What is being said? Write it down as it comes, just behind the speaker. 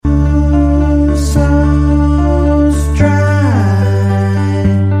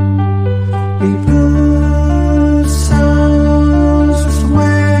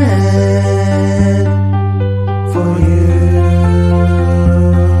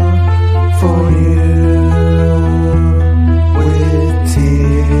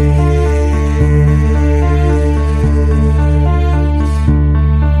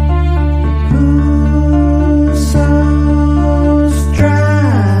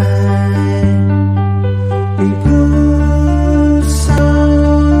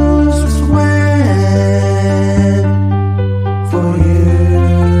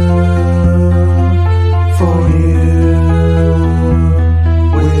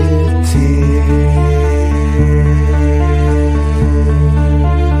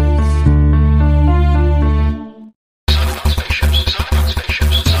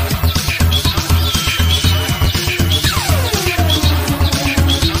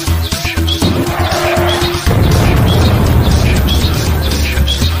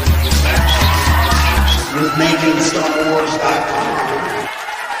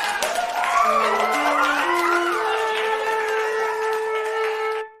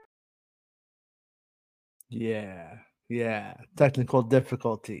Yeah. Yeah. Technical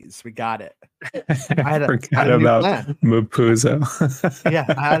difficulties. We got it. I I forgot had a new about plan. Mapuzo. Yeah,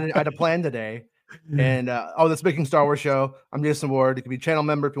 I had a plan today. And this Making Star Wars show. I'm Jason Ward. You can be a channel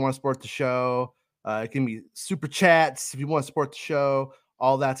member if you want to support the show. It can be super chats if you want to support the show,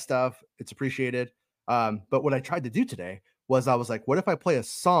 all that stuff. It's appreciated. But what I tried to do today was I was like, what if I play a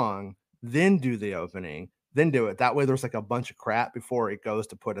song, then do the opening, then do it? That way there's like a bunch of crap before it goes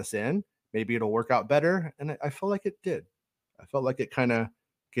to put us in. Maybe it'll work out better. And I felt like it did. I felt like it kind of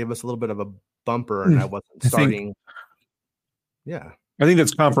gave us a little bit of a bumper and I wasn't starting. Yeah. I think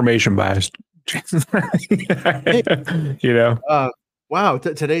that's confirmation bias. You know. Wow.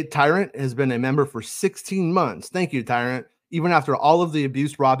 Today, Tyrant has been a member for 16 months. Thank you, Tyrant. Even after all of the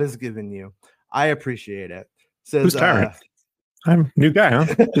abuse Rob has given you, I appreciate it. Says, who's Tyrant? I'm a new guy,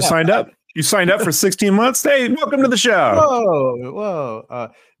 huh? Just signed up. You signed up for 16 months? Hey, welcome to the show.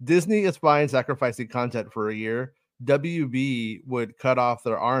 Whoa. Disney is fine sacrificing content for a year. WB would cut off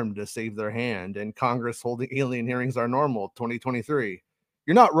their arm to save their hand, and Congress holding alien hearings are normal. 2023.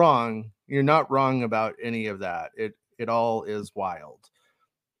 You're not wrong. You're not wrong about any of that. It all is wild.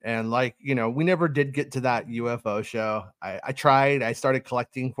 And we never did get to that UFO show. I tried. I started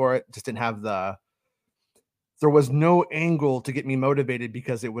collecting for it. Just didn't have there was no angle to get me motivated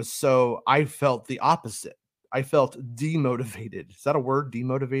because it was I felt the opposite. I felt demotivated. Is that a word?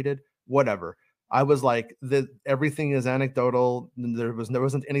 Demotivated? Whatever. I was like, everything is anecdotal. There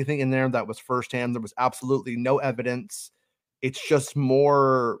wasn't anything in there that was firsthand. There was absolutely no evidence. It's just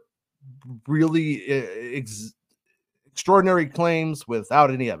more really extraordinary claims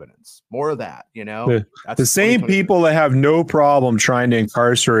without any evidence. More of that, That's the same people that have no problem trying to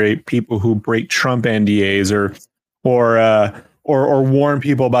incarcerate people who break Trump NDAs or warn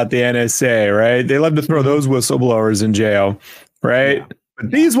people about the NSA, right? They love to throw those whistleblowers in jail, right? Yeah.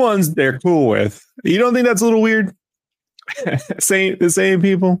 But these ones they're cool with. You don't think that's a little weird? The same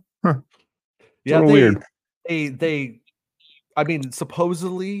people? Huh. It's a little weird. I mean,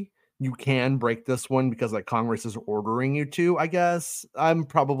 supposedly you can break this one because Congress is ordering you to, I guess. I'm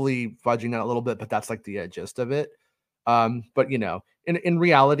probably fudging that a little bit, but that's the gist of it. But in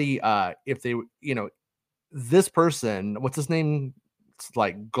reality, if they, this person, what's his name? It's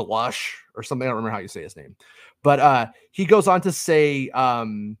like Glush or something. I don't remember how you say his name, but he goes on to say,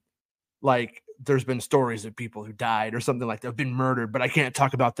 there's been stories of people who died or something like that, have been murdered, but I can't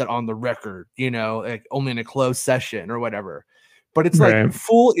talk about that on the record, only in a closed session or whatever. But it's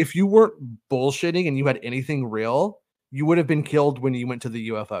full. If you weren't bullshitting and you had anything real, you would have been killed when you went to the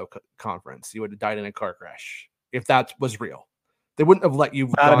UFO conference. You would have died in a car crash if that was real. They wouldn't have let you.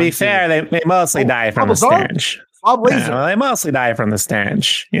 To be fair, they mostly die from the stench. They mostly die from the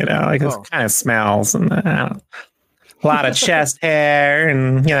stench. It kind of smells and a lot of chest hair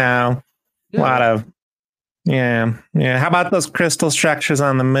and a lot of yeah. How about those crystal structures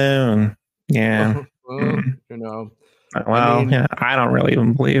on the moon? Yeah. Well, I don't really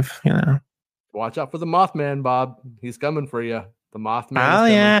even believe, Watch out for the Mothman, Bob. He's coming for you. The Mothman. Oh,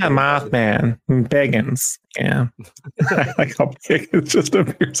 yeah, Mothman. Biggins. Yeah. I like how Biggins just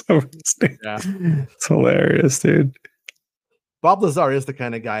appears over the stage. Yeah. It's hilarious, dude. Bob Lazar is the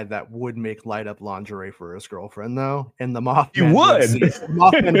kind of guy that would make light up lingerie for his girlfriend, though. And the Mothman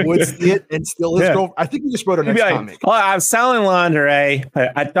would see it and steal his girlfriend. I think we just wrote our next comic. Well, I'm selling lingerie,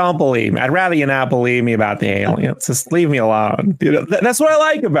 but I don't believe me. I'd rather you not believe me about the aliens. Just leave me alone. That's what I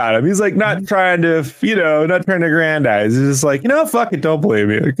like about him. He's not trying to, not trying to aggrandize. He's just like, fuck it, don't believe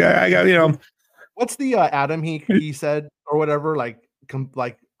me. I got, What's the Adam he said or whatever? It's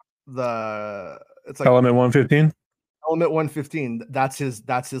Element 115. Element 115. That's his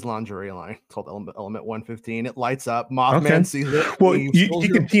lingerie line. It's called Element 115. It lights up. Mothman sees it. Well, you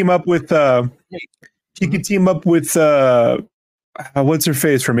could team up with what's her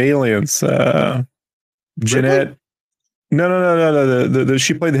face from Aliens? Jeanette. No.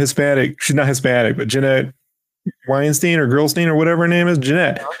 She played the Hispanic. She's not Hispanic, but Jeanette Weinstein or Girlstein or whatever her name is.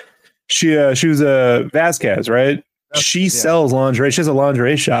 Jeanette. She was a Vasquez, right? She sells lingerie. She has a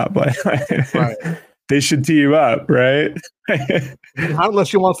lingerie shop. Right. They should team up, right? Unless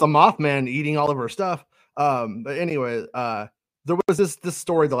she wants the Mothman eating all of her stuff. But anyway, there was this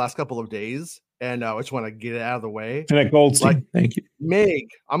story the last couple of days, and I just want to get it out of the way. Jeanette Goldstein, thank you. Meg,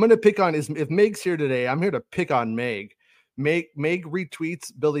 I'm going to pick on if Meg's here today, I'm here to pick on Meg. Meg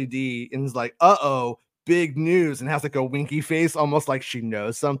retweets Billy D and is like, "Uh-oh, big news," and has a winky face, almost like she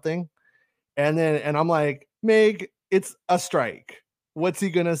knows something. And I'm like, Meg, it's a strike. What's he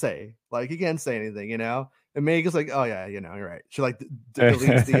gonna say? He can't say anything, And Meg is like, oh yeah, you're right. She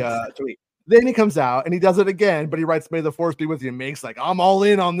deletes the tweet. Then he comes out and he does it again, but he writes "May the Force be with you" and makes like, I'm all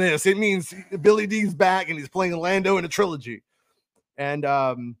in on this. It means Billy D's back and he's playing Lando in a trilogy. And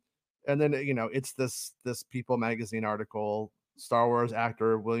then it's this People magazine article. Star Wars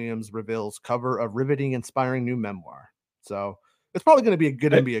actor Williams reveals cover of riveting, inspiring new memoir. So it's probably going to be a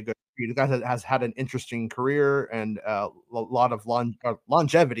good read. The guy has had an interesting career and a lot of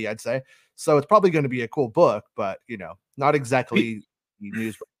longevity, I'd say. So it's probably going to be a cool book, but not exactly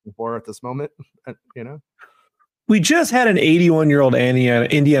news for at this moment. We just had an 81-year-old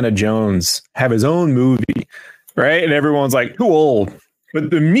Indiana Jones have his own movie, right? And everyone's like, too old.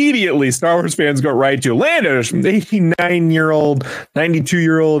 But immediately Star Wars fans go right to Lando, 89-year-old,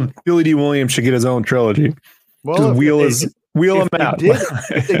 92-year-old Billy D. Williams should get his own trilogy. Well, wheel him out.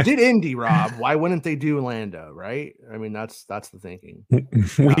 If they did Indy, Rob, why wouldn't they do Lando, right? I mean, that's the thinking.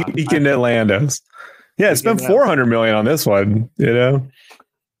 Weekend at Lando's. Yeah, spend $400 million on this one,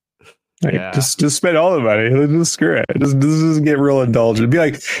 Just spend all the money. Just screw it. Just get real indulgent. Be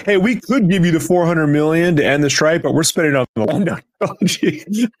like, hey, we could give you the $400 million to end the strike, but we're spending on the Lando trilogy.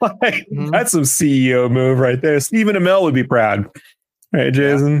 That's some CEO move right there. Stephen Amell would be proud, right,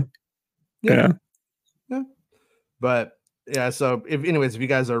 Jason? Yeah. But yeah, so if you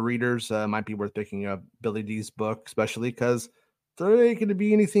guys are readers, it might be worth picking up Billy D's book, especially because there ain't going to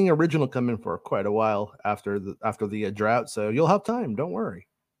be anything original coming for quite a while after the drought. So you'll have time. Don't worry.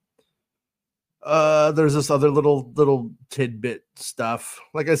 There's this other little tidbit stuff.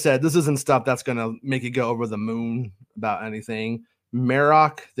 Like I said, this isn't stuff that's gonna make you go over the moon about anything.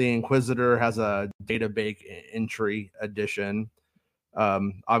 Marok the Inquisitor has a database entry edition.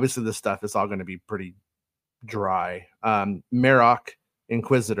 Obviously this stuff is all going to be pretty dry. Marok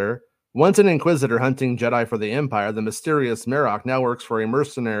Inquisitor. Once an Inquisitor hunting Jedi for the Empire, the mysterious Marok now works as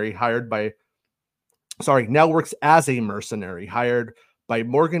a mercenary hired by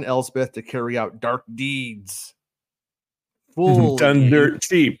Morgan Elsbeth to carry out dark deeds. Done dirt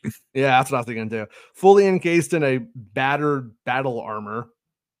cheap. Yeah, that's what I was thinking too. Fully encased in a battered battle armor,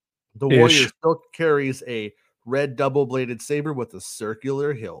 the warrior still carries a red double-bladed saber with a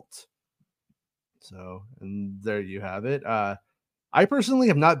circular hilt. So, and there you have it. I personally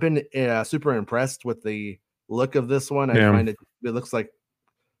have not been super impressed with the look of this one. I find it looks like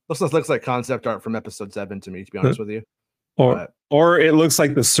concept art from episode 7 to me, to be honest with you. Or it looks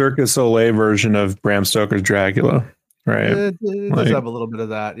like the Circus Olay version of Bram Stoker's Dracula, right? It does have a little bit of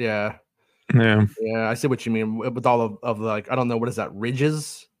that, yeah. I see what you mean with all of like, I don't know, what is that,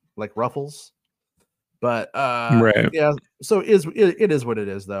 ridges, like ruffles, but right, yeah. So it is what it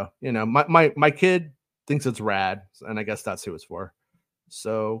is, though. My kid thinks it's rad, and I guess that's who it's for.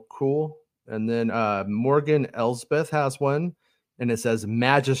 So cool. And then Morgan Elsbeth has one, and it says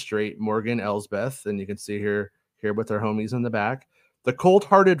Magistrate Morgan Elsbeth, and you can see here with their homies in the back. The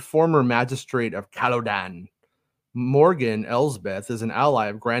cold-hearted former magistrate of Calodan, Morgan Elsbeth is an ally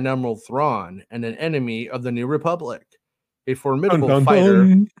of Grand Admiral Thrawn and an enemy of the New Republic. A formidable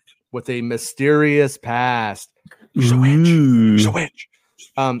fighter with a mysterious past. She's a witch.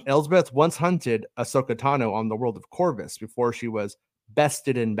 Elsbeth once hunted Ahsoka Tano on the world of Corvus before she was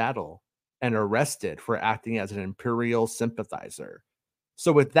bested in battle and arrested for acting as an Imperial sympathizer.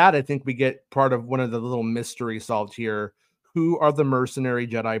 So with that, I think we get part of one of the little mysteries solved here. Who are the mercenary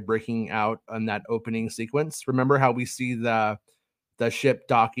Jedi breaking out on that opening sequence? Remember how we see the ship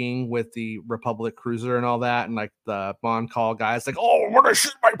docking with the Republic cruiser and all that, and like the Mon Call guys like, "Oh, we're gonna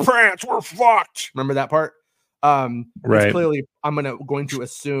shoot my pants, we're fucked." Remember that part? Right. Clearly, I'm going to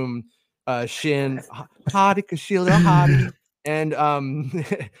assume Shin, Hottie Kashila, Hottie,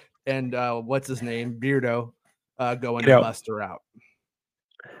 and what's his name, Beardo, going to bust her out.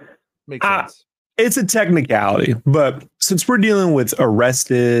 Makes sense. It's a technicality, but since we're dealing with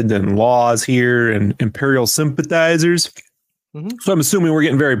arrested and laws here and Imperial sympathizers, so I'm assuming we're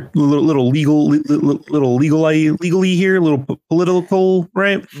getting very little legally here, a little political,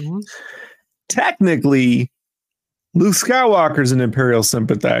 right? Technically, Luke Skywalker's an Imperial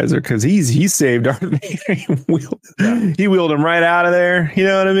sympathizer because he saved Darth Vader. He wheeled him right out of there. You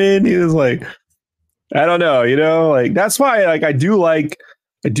know what I mean? He was like, I don't know, like that's why I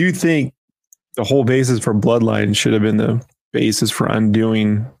do think the whole basis for Bloodline should have been the basis for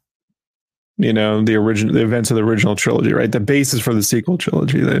undoing, the events of the original trilogy, right? The basis for the sequel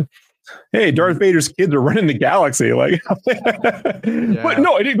trilogy. Hey, Darth Vader's kids are running the galaxy. Like, but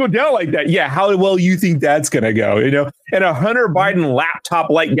no, it didn't go down like that. Yeah, how well you think that's gonna go? In a Hunter Biden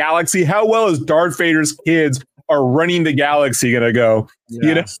laptop-like galaxy, how well is Darth Vader's kids are running the galaxy gonna go?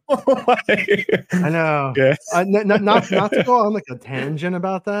 I know. Yeah. Not to go on like a tangent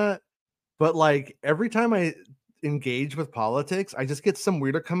about that, but like every time I engage with politics, I just get some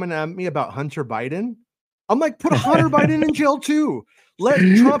weirdo coming at me about Hunter Biden. I'm like, put Hunter Biden in jail too. Let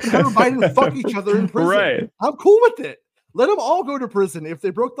Trump and Hunter Biden fuck each other in prison. Right. I'm cool with it. Let them all go to prison if they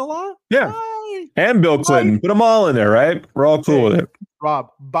broke the law. Yeah. Bye. And Bill Clinton. Put them all in there, right? We're all cool with it. Rob,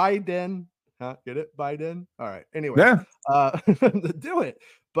 Biden. Huh? Get it? Biden? All right. Anyway. Yeah. Do it.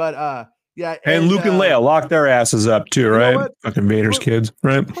 But yeah. And Luke and Leia, lock their asses up too, right? Fucking Vader's kids,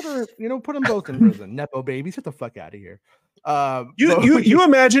 right? Put them both in prison. Nepo babies. Get the fuck out of here. You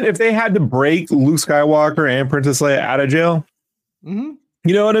imagine if they had to break Luke Skywalker and Princess Leia out of jail? Mm-hmm.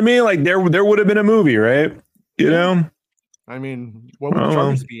 You know what I mean? Like there would have been a movie, right? You know? I mean, what would the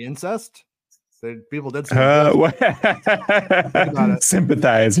charges be? Incest? People did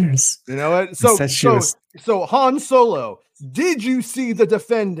sympathizers. You know what? So Han Solo, did you see the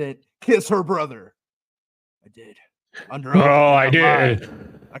defendant kiss her brother? I did. I did.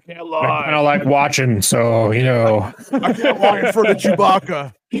 I can't lie. I kind of like watching, so you know. I can't lie in front of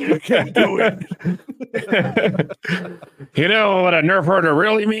Chewbacca. I can't do it. You know what a nerf herder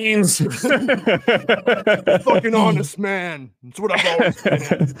really means? Fucking honest man. That's what I've always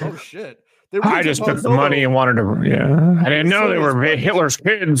been. Oh shit. I just took the money and wanted to. Yeah, I didn't know they were Hitler's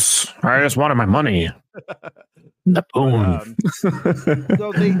kids. I just wanted my money. Boom.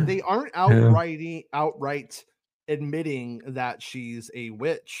 So they aren't outright admitting that she's a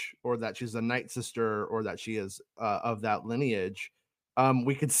witch or that she's a Night Sister or that she is of that lineage.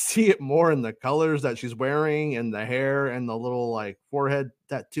 We could see it more in the colors that she's wearing and the hair and the little like forehead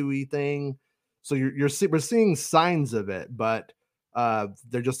tattoo-y thing. So we're seeing signs of it, but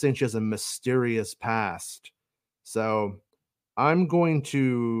they're just saying she has a mysterious past. So I'm going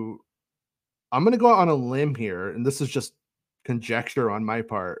to go on a limb here, and this is just conjecture on my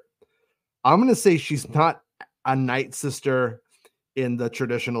part. I'm going to say she's not a Night Sister in the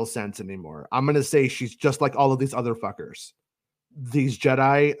traditional sense anymore. I'm going to say she's just like all of these other fuckers. These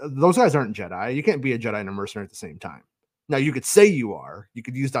Jedi, those guys aren't Jedi. You can't be a Jedi and a mercenary at the same time. Now, you could say you are. You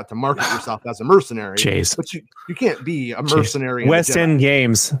could use that to market yourself as a mercenary. Chase. But you can't be a mercenary. West End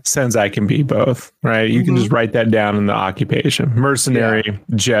Games says I can be both, right? You can just write that down in the occupation. Mercenary,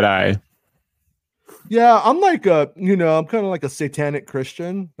 Jedi. Yeah, I'm like I'm kind of like a satanic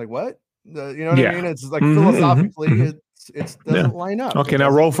Christian. Like what? You know what I mean? It's like philosophically, it doesn't line up. Okay, now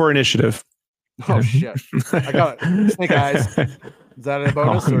roll for initiative. Oh shit! I got it. Snake eyes. Is that a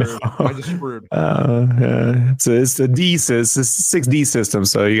bonus or am I just screwed? It's a D it's a 6D system,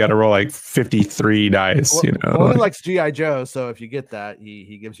 so you got to roll like 53 dice. Well, only likes GI Joe, so if you get that,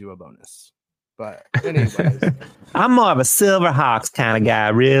 he gives you a bonus. But anyways, I'm more of a Silverhawks kind of guy.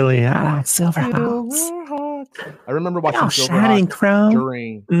 Really, I like Silverhawks. I remember watching Silverhawks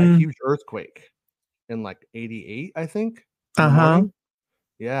during a huge earthquake in like '88, I think.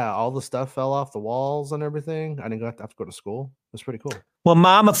 Yeah, all the stuff fell off the walls and everything. I didn't have to go to school. It was pretty cool. Well,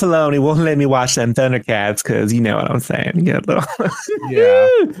 Mama Filoni won't let me watch them Thundercats because you know what I'm saying. You get a little yeah,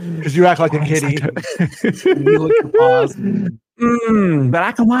 because you act like a kitty. You look at paws. But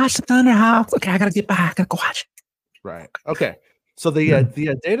I can watch the Thunderhawks. Okay, I gotta get back. I gotta go watch it. Right. Okay. So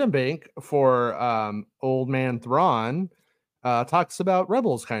the data bank for Old Man Thrawn talks about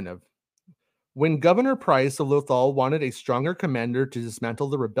rebels kind of. When Governor Price of Lothal wanted a stronger commander to dismantle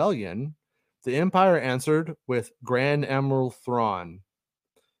the rebellion, the Empire answered with Grand Admiral Thrawn.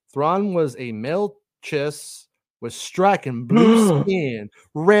 Thrawn was a male Chiss with striking blue skin,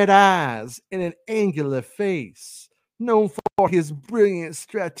 red eyes, and an angular face. Known for his brilliant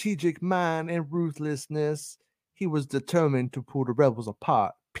strategic mind and ruthlessness, he was determined to pull the rebels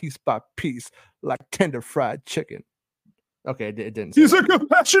apart piece by piece like tender fried chicken. Okay, it didn't. He's a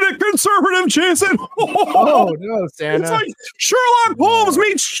compassionate conservative, Jason. Oh no, Santa! It's like Sherlock Holmes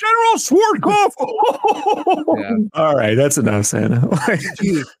meets General Schwarzkopf. Yeah. All right, that's enough, Santa.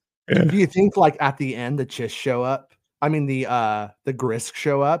 Do you think like at the end the Chiss show up? I mean the Grisk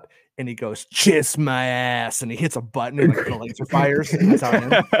show up, and he goes "Chiss my ass," and he hits a button and like the laser fires. And that's how it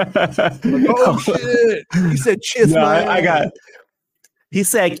ends. Like, oh shit! He said "Chiss my ass." He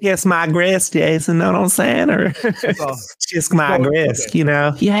said, kiss my grist, Jason, know what I'm saying? Or kiss my grist, you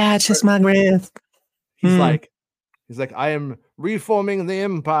know? Yeah, kiss my grist. He's like, I am reforming the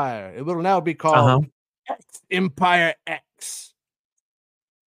Empire. It will now be called Empire X.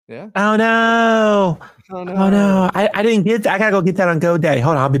 Yeah? Oh, no. I didn't get that. I got to go get that on GoDaddy.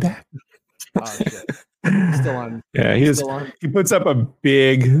 Hold on, I'll be back. Oh, shit. He's still on. Yeah, he puts up a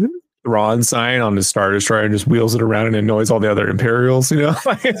big Thrawn sign on his Star Destroyer and just wheels it around and annoys all the other Imperials, you know?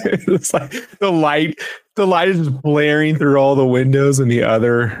 It's like the light is just blaring through all the windows and the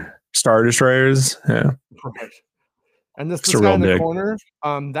other Star Destroyers. Yeah. Right. And this guy in the corner,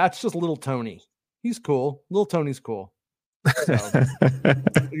 that's just little Tony. He's cool. Little Tony's cool. So,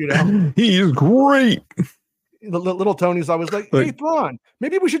 you know, he's great. Little Tony's always like, hey, Thrawn,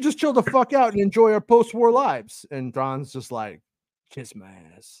 maybe we should just chill the fuck out and enjoy our post-war lives. And Thrawn's just like, kiss my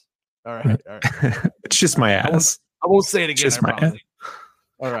ass. All right. It's just my ass. I won't say it again. Just my ass.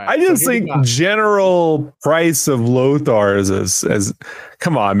 All right. I just think General Price of Lothar is as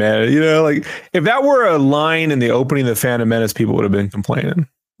come on, man. You know, like if that were a line in the opening of the Phantom Menace, people would have been complaining.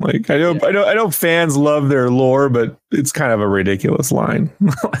 Like I know fans love their lore, but it's kind of a ridiculous line.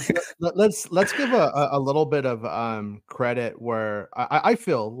 let's give a little bit of credit where I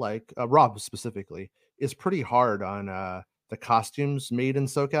feel like Rob specifically is pretty hard on the costumes made in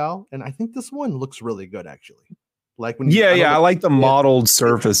SoCal, and I think this one looks really good actually. Like when I like the modeled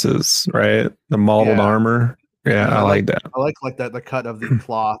surfaces, right? The modeled armor. Yeah, I like that. I like that the cut of the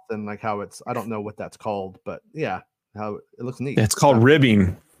cloth and like how it's. I don't know what that's called, but yeah, how it looks neat. It's called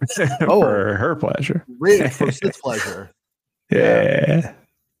ribbing. For her pleasure. Rib for Sith's pleasure. Yeah.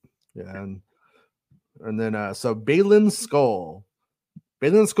 And then so Baylan Skoll.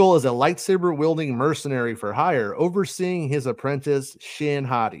 Baylan Skoll is a lightsaber wielding mercenary for hire, overseeing his apprentice Shin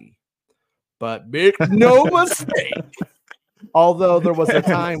Hati. But make no mistake, although there was a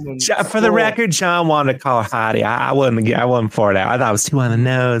time when for the record, John wanted to call Hati. I wasn't for that. I thought it was too on the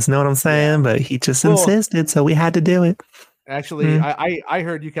nose. Know what I'm saying? Yeah. But he just insisted, so we had to do it. Actually, I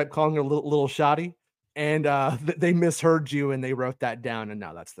heard you kept calling her little Shoddy, and they misheard you and they wrote that down, and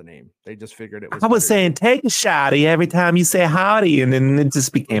now that's the name. They just figured it was. I was saying take a Shoddy every time you say howdy, and then it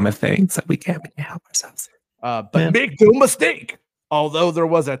just became a thing. So we can't help ourselves. But make no mistake. Although there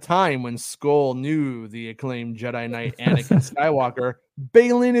was a time when Skoll knew the acclaimed Jedi Knight Anakin Skywalker,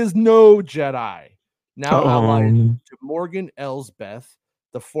 Baylan is no Jedi. Now allied to Morgan Elsbeth,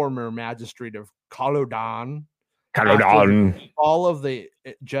 the former magistrate of Calodan. All of the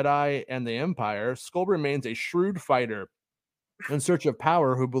Jedi and the Empire, Skoll remains a shrewd fighter in search of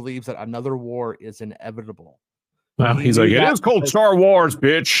power who believes that another war is inevitable. Well, he's like, it is called Star Wars,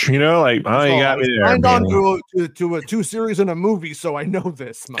 bitch. You know, like, oh, you got me there. Signed on to a 2 series and a movie, so I know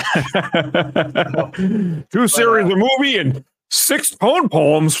this much. 2 series, a movie, and 6 tone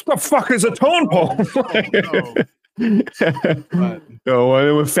poems. What the fuck is a tone poem?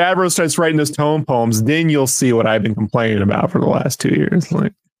 So when Favreau starts writing his tone poems, then you'll see what I've been complaining about for the last 2 years.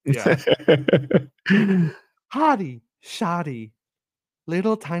 Like, Hottie, Shoddy,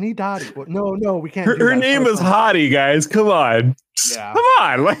 little tiny Dottie. No, we can't. Her name is Hottie, guys. Come on, come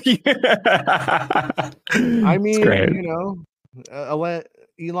on. Like, I mean, you know,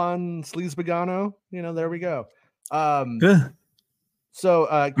 Elon Sleazebagano. You know, there we go. So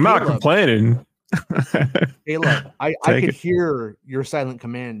I'm not complaining. Caleb, I could hear your silent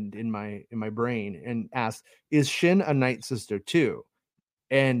command in my brain and ask, is Shin a Night Sister too?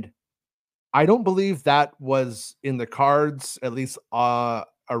 And I don't believe that was in the cards, at least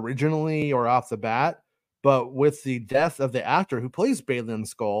originally or off the bat. But with the death of the actor who plays Baylan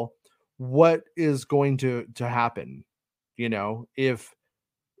Skoll, what is going to happen? You know, if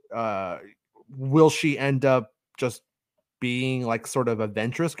will she end up just being like sort of a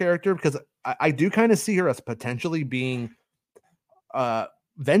Ventress character? Because I do kind of see her as potentially being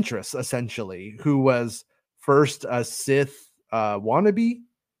Ventress, essentially, who was first a Sith wannabe,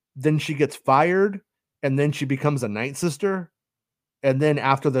 then she gets fired, and then she becomes a Night Sister. And then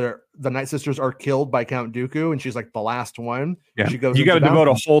after the Night Sisters are killed by Count Dooku, and she's like the last one, she goes. You got to devote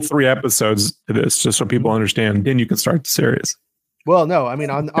a whole 3 episodes to this just so people understand. Then you can start the series. Well, no, I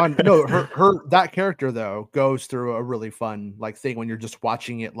mean, on no, her that character though goes through a really fun like thing when you're just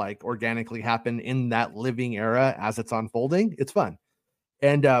watching it like organically happen in that living era as it's unfolding. It's fun,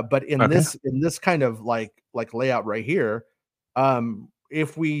 and but in this kind of like layout right here,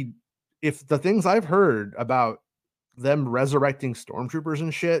 if the things I've heard about them resurrecting stormtroopers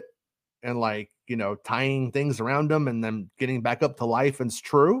and shit, and like, you know, tying things around them and them getting back up to life, and it's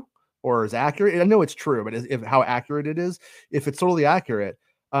true. Or is accurate. I know it's true, but if how accurate it is, if it's totally accurate,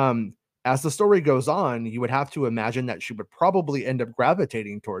 as the story goes on, you would have to imagine that she would probably end up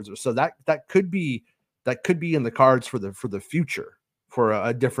gravitating towards her. So that could be in the cards for the future, for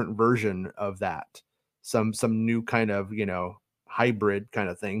a different version of that, some new kind of, you know, hybrid kind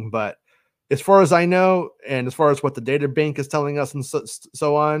of thing. But as far as I know, and as far as what the data bank is telling us, and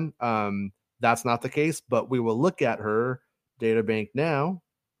so on, that's not the case. But we will look at her data bank now.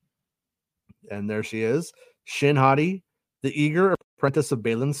 And there she is, Shin Hati, the eager apprentice of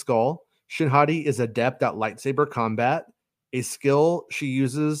Baylan Skoll. Shin Hati is adept at lightsaber combat, a skill she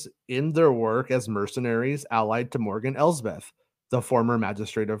uses in their work as mercenaries allied to Morgan Elsbeth, the former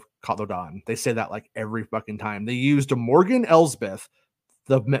magistrate of Calodan. They say that like every fucking time. They used Morgan Elsbeth,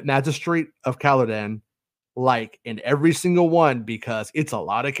 the Magistrate of Caladan like in every single one because it's a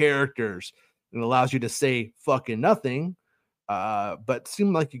lot of characters and allows you to say fucking nothing. But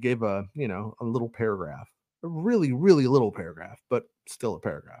seemed like you gave a little paragraph, a really, really little paragraph, but still a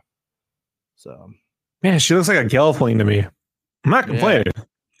paragraph. So, man, she looks like a Gelfling to me. I'm not complaining. Yeah,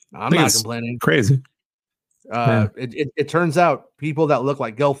 I'm not complaining. Crazy. It turns out people that look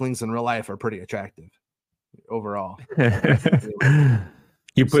like Gelflings in real life are pretty attractive overall.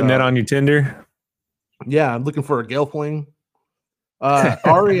 You putting that on your Tinder? Yeah, I'm looking for a Gelfling.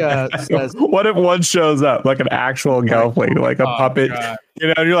 Arya says, "What if one shows up like an actual Gelfling, like a puppet? God.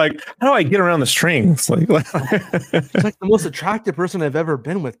 And you're like, how do I get around the strings? Like, she's like the most attractive person I've ever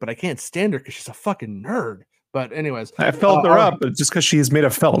been with, but I can't stand her because she's a fucking nerd." But anyways, I felt her up, but just because she is made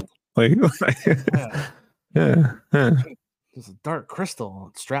of felt, like, yeah. There's a dark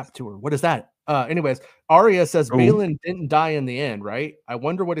crystal strapped to her. What is that? Anyways, Arya says Balin didn't die in the end, right? I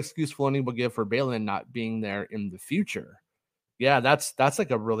wonder what excuse Filoni will give for Balin not being there in the future. Yeah, that's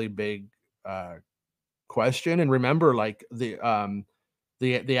like a really big question. And remember, like the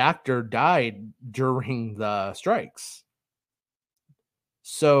actor died during the strikes.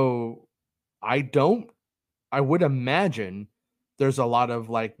 So I would imagine there's a lot of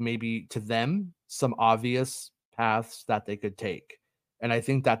like maybe to them some obvious paths that they could take. And I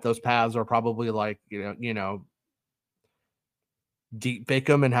think that those paths are probably like, deep fake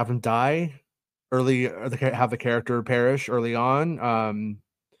him and have him die early, or have the character perish early on.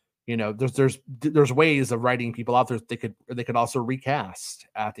 There's ways of writing people out there. They could also recast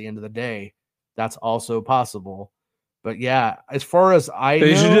at the end of the day. That's also possible. But yeah, as far as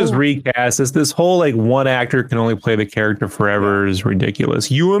they should just recast this. This whole like one actor can only play the character forever is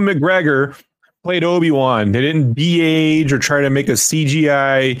ridiculous. Ewan McGregor played Obi-Wan. They didn't de-age or try to make a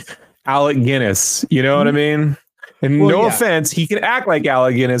CGI Alec Guinness. You know what I mean? And no offense, he can act like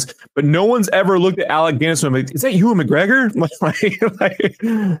Alec Guinness, but no one's ever looked at Alec Guinness and been like, is that Ewan McGregor?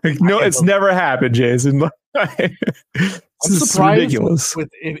 No, it's never happened, Jason. I'm surprised ridiculous.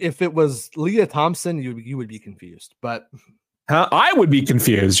 If it was Leah Thompson, you would be confused, but I would be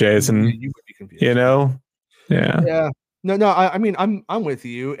confused, Jason. You would be confused. Yeah. No. I mean, I'm with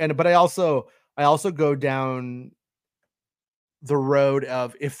you, but I also go down the road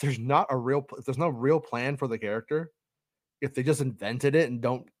of if there's no real plan for the character, if they just invented it and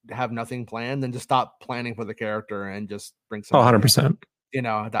don't have nothing planned, then just stop planning for the character and just bring some 100%.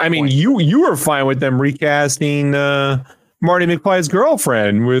 I mean, you were fine with them recasting Marty McFly's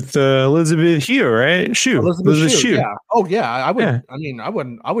girlfriend with Elizabeth Shue, right? Elizabeth Shue. Yeah. Oh yeah, I would. Yeah. I mean, I would.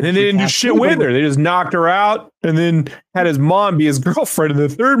 And they didn't do shit with her. They just knocked her out, and then had his mom be his girlfriend in the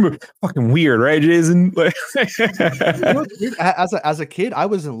third movie. Fucking weird, right, Jason? As a kid, I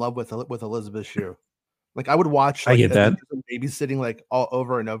was in love with Elizabeth Shue. Like I would watch. I get that babysitting like all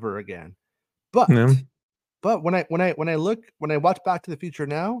over and over again. But when I watch Back to the Future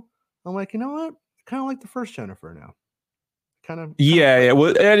now, I'm like, you know what? I kind of like the first Jennifer now. Yeah.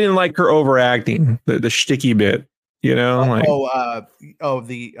 Well, I didn't like her overacting, the shticky bit, the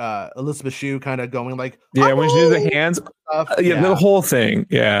Elizabeth Shue kind of going like, when she did the hands, the whole thing,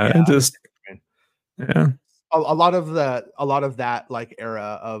 a lot of that like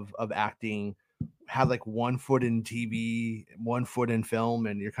era of acting had like 1 foot in TV, 1 foot in film,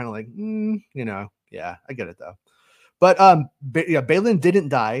 and you're kind of like, I get it though. But Balin didn't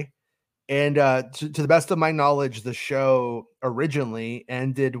die. And to the best of my knowledge, the show originally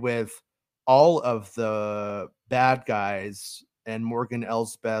ended with all of the bad guys and Morgan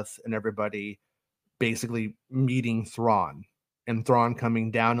Elsbeth and everybody basically meeting Thrawn, and Thrawn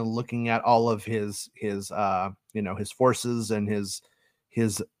coming down and looking at all of his forces and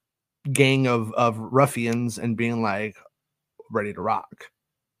his gang of ruffians and being like ready to rock.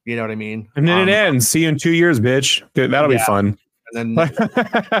 You know what I mean? And then it ends. See you in 2 years, bitch. That'll be fun. And then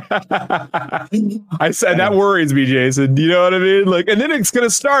I said that worries me, Jason. You know what I mean? Like, and then it's gonna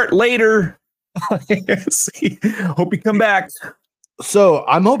start later. Hope you come back. So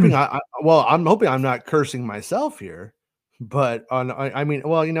I'm hoping I'm hoping I'm not cursing myself here, but I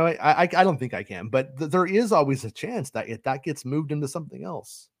don't think I can. But there is always a chance that that gets moved into something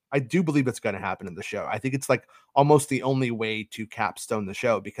else. I do believe it's going to happen in the show. I think it's like almost the only way to capstone the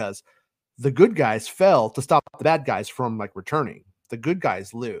show, because the good guys fell to stop the bad guys from like returning. The good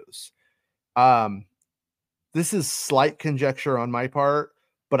guys lose. This is slight conjecture on my part,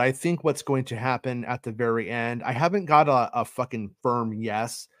 but I think what's going to happen at the very end, I haven't got a fucking firm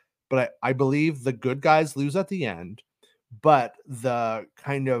yes, but I believe the good guys lose at the end, but the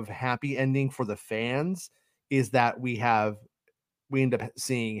kind of happy ending for the fans is that we end up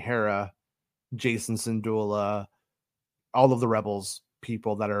seeing Hera, Jason Syndulla, all of the rebels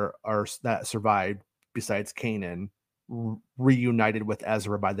people that survived besides Kanan reunited with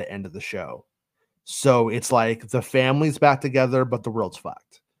Ezra by the end of the show. So it's like the family's back together, but the world's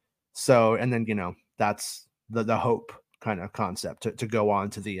fucked. So, and then, that's the hope kind of concept to go on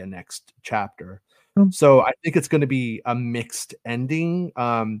to the next chapter. So I think it's going to be a mixed ending.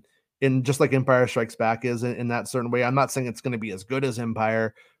 In just like Empire Strikes Back is in that certain way. I'm not saying it's going to be as good as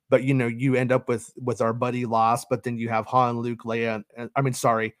Empire, but you end up with our buddy Lost, but then you have Han, Luke, Leia,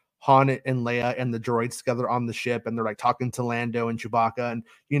 Han and Leia and the droids together on the ship, and they're like talking to Lando and Chewbacca, and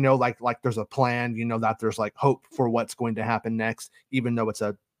like there's a plan, that there's like hope for what's going to happen next, even though it's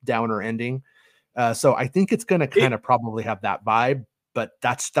a downer ending. So I think it's going to kind of probably have that vibe, but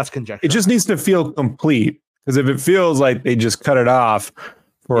that's conjecture. It just needs to feel complete, because if it feels like they just cut it off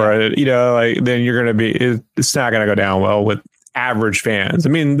for then you're going to be, it's not going to go down well with average fans. I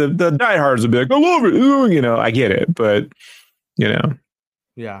mean, the diehards will be like, I love it, I get it, but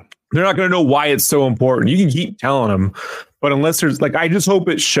yeah, they're not going to know why it's so important. You can keep telling them, but unless there's I just hope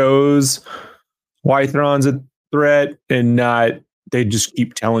it shows why Thrawn's a threat and not they just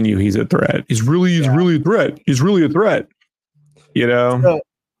keep telling you he's a threat. He's really a threat. He's really a threat. So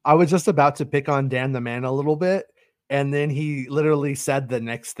I was just about to pick on Dan the Man a little bit, and then he literally said the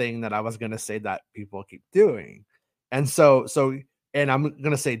next thing that I was going to say that people keep doing. And so, and I'm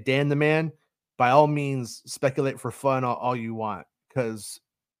going to say, Dan the Man, by all means, speculate for fun all you want, because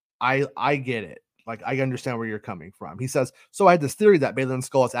I get it. Like, I understand where you're coming from. He says, so I had this theory that Baylan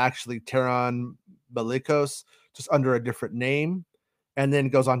Skoll is actually Terran Bellicose, just under a different name. And then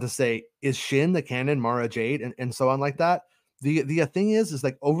goes on to say, is Shin the canon Mara Jade, and so on like that. The thing is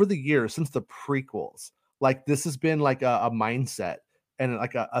like over the years since the prequels, like this has been like a mindset and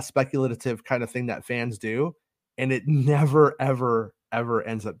like a speculative kind of thing that fans do, and it never ever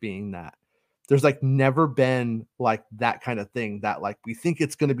ends up being that. There's like never been like that kind of thing that like we think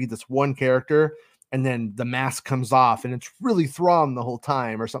it's going to be this one character, and then the mask comes off and it's really Thrawn the whole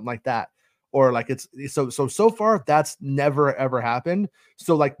time or something like that. Or like it's so far that's never ever happened.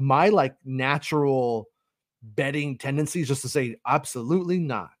 So like my like natural betting tendency is just to say absolutely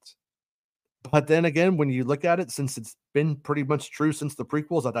not. But then again, when you look at it, since it's been pretty much true since the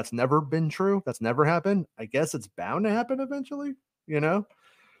prequels, that's never been true. That's never happened. I guess it's bound to happen eventually,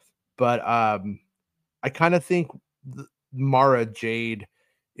 But I kind of think Mara Jade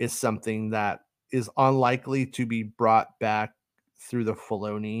is something that is unlikely to be brought back through the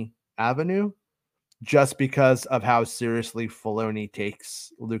Filoni avenue, just because of how seriously Filoni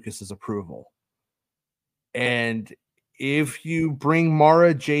takes Lucas's approval. And if you bring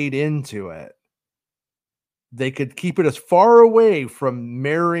Mara Jade into it, they could keep it as far away from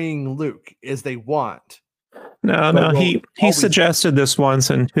marrying Luke as they want. No, he suggested this once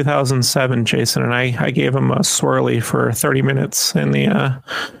in 2007, Jason, and I gave him a swirly for 30 minutes in the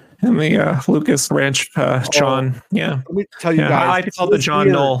Lucas Ranch, John. Yeah. Let me tell you guys. I like to call it the John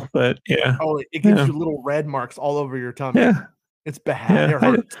Knoll, but yeah. Oh, it gives you little red marks all over your tummy. Yeah. It's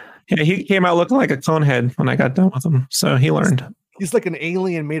bad. Yeah, he came out looking like a conehead when I got done with him. So he learned. He's like an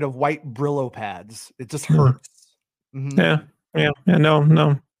alien made of white Brillo pads. It just hurts. Mm-hmm. Yeah.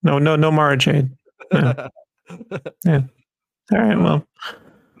 No Mara Jade. Yeah. Yeah. All right. Well,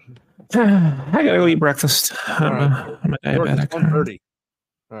 I gotta go eat breakfast. I'm a diabetic. 1:30.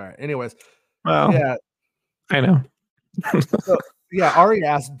 All right. Anyways. Well, yeah, I know. So, Ari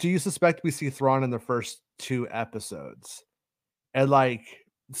asked, do you suspect we see Thrawn in the first 2 episodes? And like,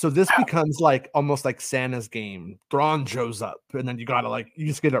 so this becomes like almost like Santa's game. Thrawn shows up, and then you gotta you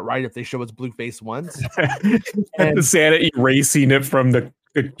just get it right if they show his blue face once. And Santa erasing it from the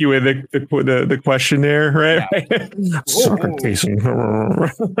questionnaire, right? Yeah. Socrates.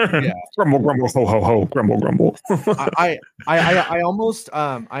 Yeah. Grumble, grumble, ho, ho, ho, grumble, grumble. I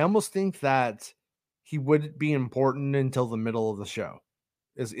almost think that he would be important until the middle of the show.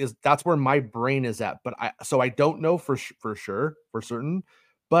 Is that's where my brain is at, but I don't know for certain,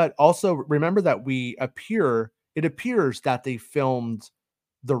 but also remember that it appears that they filmed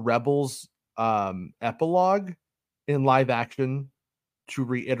the Rebels epilogue in live action to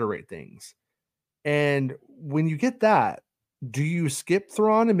reiterate things. And when you get that, do you skip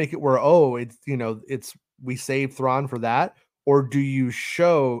Thrawn and make it where it's we save Thrawn for that, or do you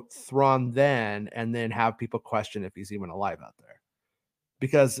show Thrawn then and then have people question if he's even alive out there?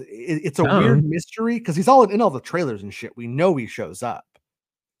 Because it's a weird mystery, because he's all in all the trailers and shit. We know he shows up.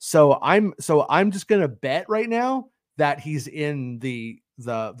 So I'm just gonna bet right now that he's in the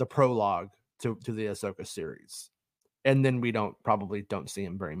prologue to the Ahsoka series, and then we probably don't see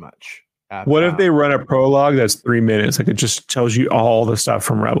him very much. What if they run a prologue that's 3 minutes? Like it just tells you all the stuff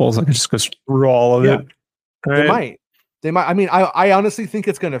from Rebels. Like it just goes through all of it. Right? They might. I mean, I honestly think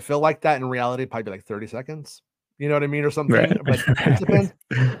it's going to feel like that in reality. Probably like 30 seconds. You know what I mean, or something. Right. But it depends.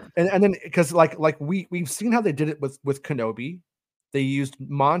 And then because like we've seen how they did it with Kenobi. They used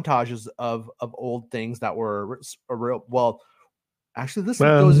montages of old things that were a real well. Actually, this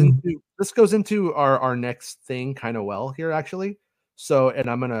goes into our next thing kind of well here, actually. So, and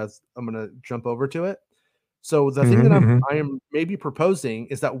I'm gonna jump over to it. So the thing that I am maybe proposing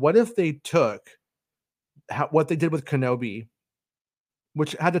is that what if they took what they did with Kenobi,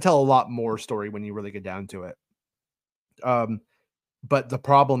 which had to tell a lot more story when you really get down to it. But the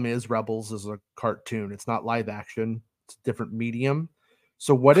problem is Rebels is a cartoon. It's not live action. It's a different medium.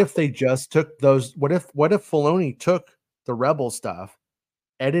 So what if they just took those? What if Filoni took the Rebel stuff,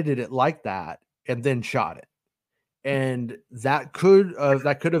 edited it like that, and then shot it? And that could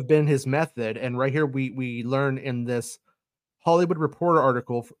have been his method. And right here we learn in this Hollywood Reporter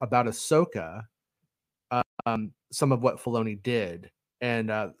article about Ahsoka some of what Filoni did.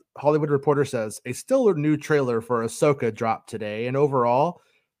 And Hollywood Reporter says a still new trailer for Ahsoka dropped today, and overall,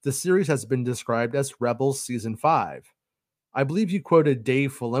 the series has been described as Rebels Season 5. I believe you quoted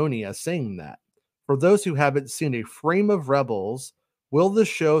Dave Filoni as saying that. For those who haven't seen a frame of Rebels, will the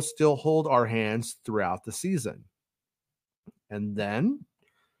show still hold our hands throughout the season? And then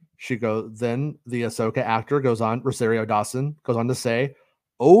then the Ahsoka actor goes on, Rosario Dawson goes on to say,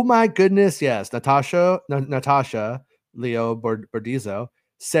 "Oh my goodness, yes, Natasha Leo Bordizzo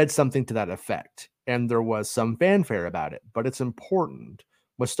said something to that effect, and there was some fanfare about it. But it's important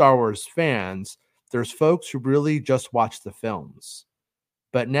with Star Wars fans. There's folks who really just watch the films,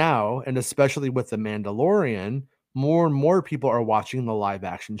 but now, and especially with The Mandalorian, more and more people are watching the live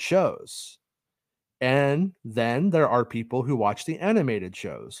action shows. And then there are people who watch the animated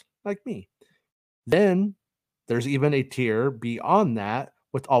shows, like me. Then there's even a tier beyond that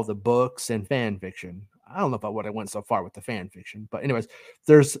with all the books and fan fiction. I don't know if I would have went so far with the fan fiction, but anyways,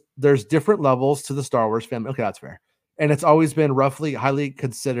 there's different levels to the Star Wars family. Okay, that's fair. And it's always been roughly highly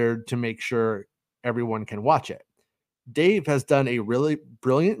considered to make sure everyone can watch it. Dave has done a really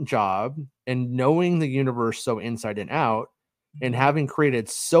brilliant job in knowing the universe so inside and out, and having created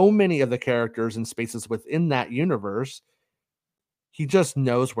so many of the characters and spaces within that universe. He just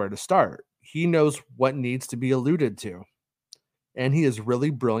knows where to start. He knows what needs to be alluded to. And he is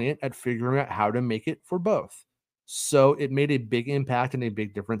really brilliant at figuring out how to make it for both. So it made a big impact and a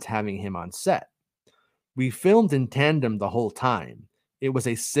big difference having him on set. We filmed in tandem the whole time. It was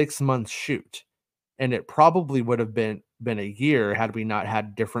a 6-month shoot, and it probably would have been a year had we not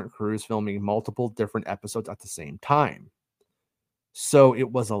had different crews filming multiple different episodes at the same time. So it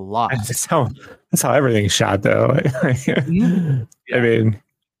was a lot. That's how everything's shot, though. Yeah. I mean,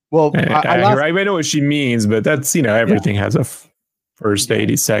 well, I know what she means, but that's, everything has a first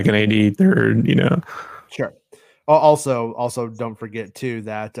 80, second 80, third, Sure. Also, don't forget too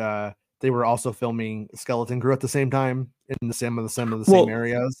that they were also filming Skeleton Crew at the same time in some of the same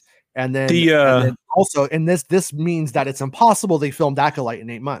areas. And then also, and this means that it's impossible they filmed Acolyte in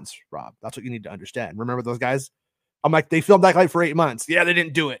 8 months, Rob. That's what you need to understand. Remember those guys? I'm like, they filmed Acolyte for 8 months. Yeah, they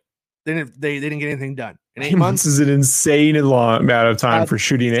didn't do it. They didn't get anything done. In 8 months is an insane long amount of time for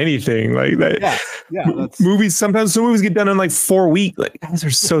shooting anything like that. Yeah. Movies, sometimes some movies get done in like 4 weeks. Like, guys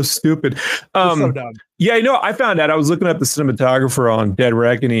are so stupid. So dumb. Yeah, I found out. I was looking at the cinematographer on Dead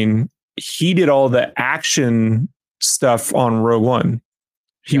Reckoning. He did all the action stuff on Rogue One.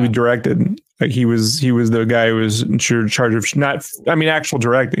 He was directed. Like he was the guy who was in charge of actual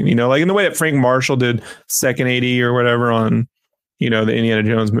directing, like in the way that Frank Marshall did Second 80 or whatever on, the Indiana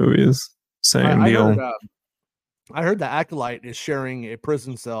Jones movies. Same deal. I heard that Acolyte is sharing a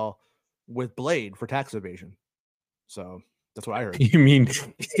prison cell with Blade for tax evasion. So that's what I heard. You mean,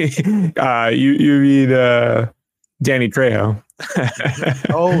 you mean Danny Trejo?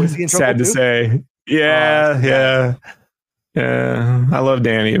 Oh, is he in trouble Sad to too? say. Yeah. I love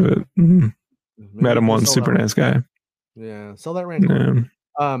Danny, but met him once. Super nice guy. Yeah, sell that Rancor.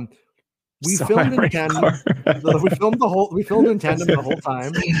 We filmed in tandem. We filmed in tandem the whole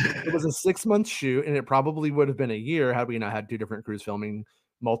time. It was a 6-month shoot, and it probably would have been a year had we not had 2 different crews filming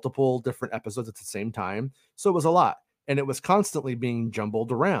multiple different episodes at the same time. So it was a lot, and it was constantly being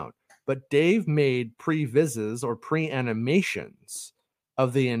jumbled around. But Dave made pre-vises or pre-animations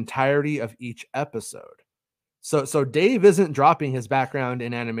of the entirety of each episode. So Dave isn't dropping his background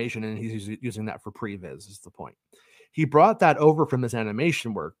in animation and he's using that for previs is the point. He brought that over from his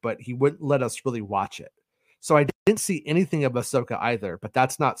animation work, but he wouldn't let us really watch it. So I didn't see anything of Ahsoka either, but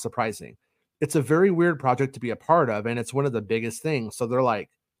that's not surprising. It's a very weird project to be a part of, and it's one of the biggest things. So they're like,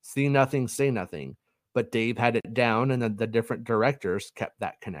 see nothing, say nothing. But Dave had it down, and then the different directors kept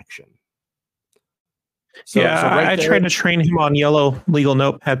that connection. So right I there, tried to train him on yellow legal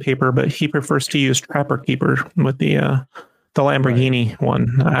notepad paper, but he prefers to use Trapper Keeper with the Lamborghini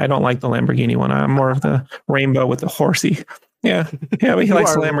one. I don't like the Lamborghini one. I'm more of the rainbow with the horsey. Yeah, but he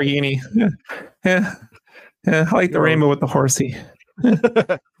likes the Lamborghini. Yeah. I like the rainbow with the horsey.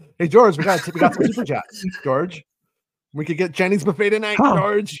 Hey George, we got some super chats. George, we could get Chinese buffet tonight.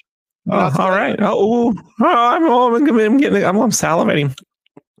 George. All right. I'm salivating.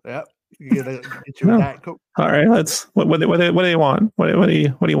 Yep. You get you that Coke. All right. Let's. What do you want? What do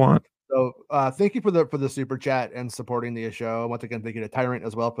you want? So thank you for the super chat and supporting the show. Once again, thank you to Tyrant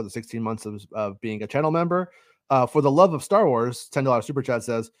as well for the 16 months of being a channel member. For the love of Star Wars, $10 super chat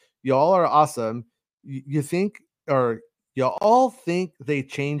says, y'all are awesome. You think, or y'all think they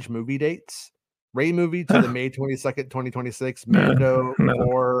change movie dates? Rey movie to the May 22nd, 2026, Mando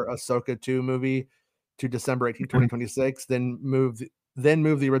or Ahsoka 2 movie to December 18th, 2026, then move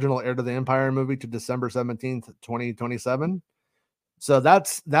the original Heir to the Empire movie to December 17th, 2027. So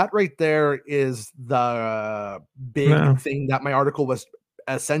that right there is the big thing that my article was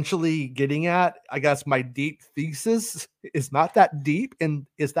essentially getting at. I guess my deep thesis is not that deep, and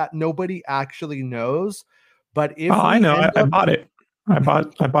is that nobody actually knows. But if I know, I bought it. I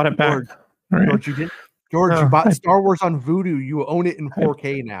bought it back. George, you didn't. George, you bought Star Wars on Vudu. You own it in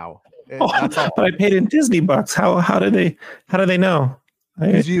 4K now. That's all. But I paid in Disney bucks. How do they know?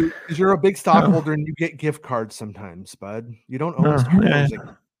 Because you're a big stockholder and you get gift cards sometimes, bud. You don't own Star Wars.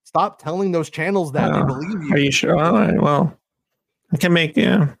 Stop telling those channels that they believe you. Are you sure? All right. Well, I can make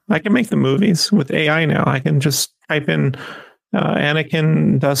the movies with AI now. I can just type in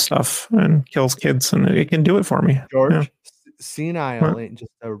Anakin does stuff and kills kids, and it can do it for me. George, senile ain't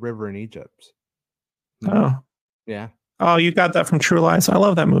just a river in Egypt. Oh, yeah. Oh, you got that from True Lies. I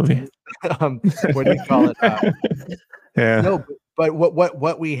love that movie. What do you call it? Yeah. No, but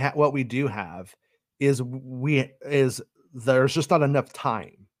what we do have is there's just not enough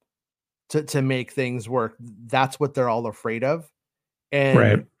time to make things work. That's what they're all afraid of,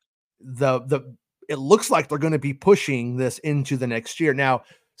 and it looks like they're going to be pushing this into the next year. Now,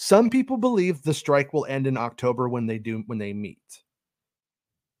 some people believe the strike will end in October when they meet,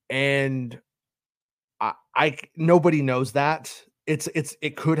 and I nobody knows that.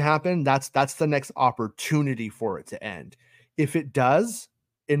 It could happen. That's the next opportunity for it to end. If it does,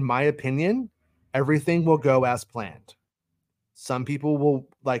 in my opinion, everything will go as planned. Some people will,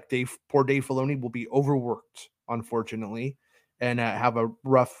 like poor Dave Filoni, will be overworked, unfortunately, and have a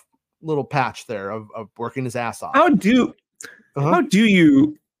rough little patch there of working his ass off. How do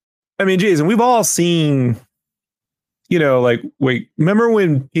you? I mean, Jason, we've all seen. Remember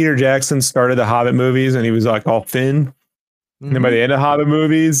when Peter Jackson started the Hobbit movies and he was like all thin? Mm-hmm. And then by the end of Hobbit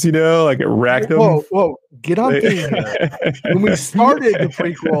movies, it wrecked him. Whoa, get on thing here. When we started the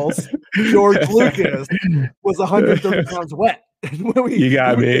prequels, George Lucas was 130 pounds wet. You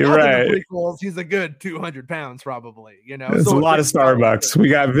got me, right. The prequels, he's a good 200 pounds, probably. It's a lot of Starbucks. We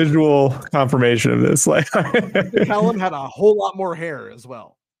got visual confirmation of this. Callum had a whole lot more hair as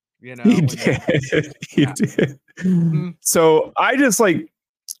well. He did. He did. Mm-hmm. So I just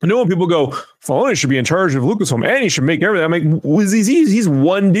I know when people go, Filoni should be in charge of Lucasfilm and he should make everything. I'm like, he's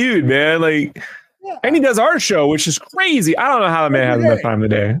one dude, man. And he does our show, which is crazy. I don't know how the man has enough time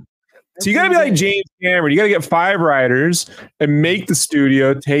today. So you got to be like James Cameron. You got to get 5 writers and make the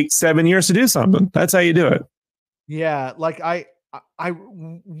studio take 7 years to do something. That's how you do it. Yeah,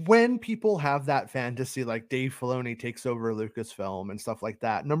 when people have that fantasy, like Dave Filoni takes over Lucasfilm and stuff like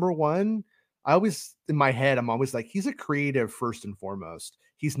that, number one, I'm always like, he's a creative first and foremost.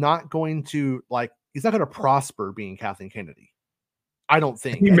 He's not going to prosper being Kathleen Kennedy. I don't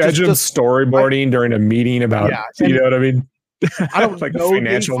think. Can you imagine storyboarding during a meeting about, you know what I mean? I don't know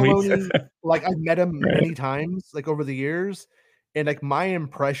financial Filoni, I've met him many times, over the years. And my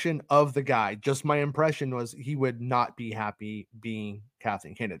impression of the guy, just my impression was he would not be happy being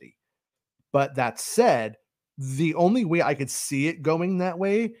Kathleen Kennedy. But that said, the only way I could see it going that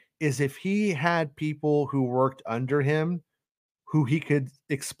way is if he had people who worked under him who he could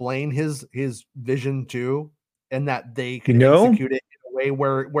explain his vision to, and that they could execute it in a way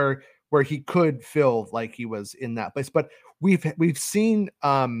where he could feel like he was in that place. But we've seen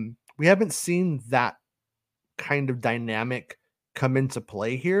we haven't seen that kind of dynamic come into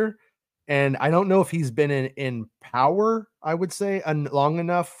play here, and I don't know if he's been in power, I would say, long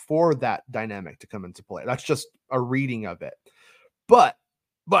enough for that dynamic to come into play. That's just a reading of it, but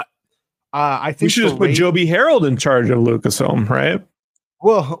I think we should just put Joby Harold in charge of Lucasfilm, right?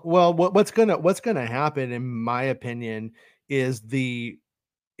 Well, what's gonna happen, in my opinion, is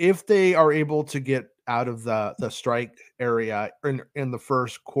if they are able to get out of the strike area in the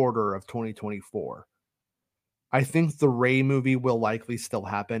first quarter of 2024. I think the Rey movie will likely still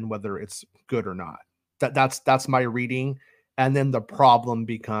happen, whether it's good or not. That's my reading. And then the problem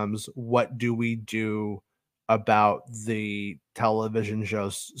becomes, what do we do about the television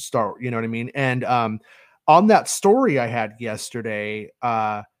shows you know what I mean? And on that story I had yesterday,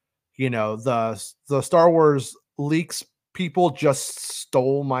 the Star Wars leaks people just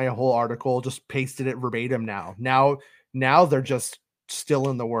stole my whole article, just pasted it verbatim now they're just still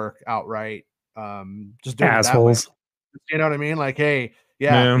in the work outright, just doing assholes. It that way. You know what I mean? Like, hey,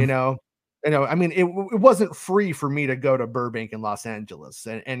 yeah. I mean, it wasn't free for me to go to Burbank in Los Angeles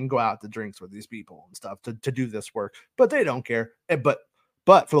and go out to drinks with these people and stuff to do this work, but they don't care. But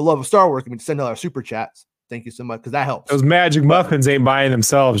for the love of Star Wars, I mean, send out our super chats. Thank you so much, because that helps. Those magic muffins ain't buying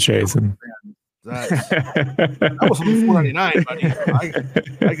themselves, Jason. That was only $4.99,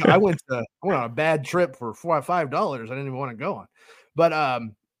 buddy. I went on a bad trip for $5. I didn't even want to go on. But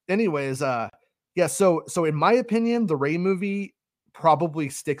anyways, yeah. So in my opinion, the Rey movie probably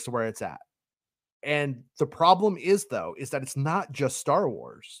sticks where it's at. And the problem is that it's not just Star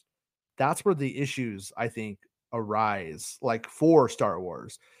Wars. That's where the issues, I think, arise. Like, for Star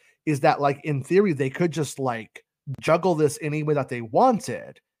Wars, is that, like, in theory, they could just like juggle this any way that they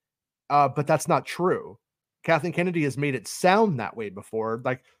wanted. But that's not true. Kathleen Kennedy has made it sound that way before.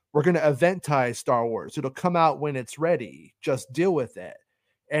 Like, we're going to eventize Star Wars. It'll come out when it's ready. Just deal with it.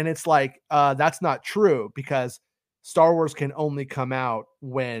 And it's like, that's not true, because Star Wars can only come out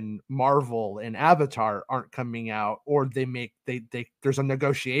when Marvel and Avatar aren't coming out, or there's a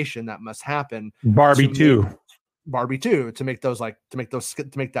negotiation that must happen. Barbie 2 to make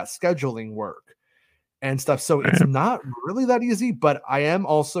that scheduling work and stuff. So it's not really that easy, but I am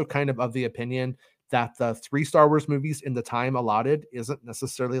also kind of the opinion that the 3 Star Wars movies in the time allotted isn't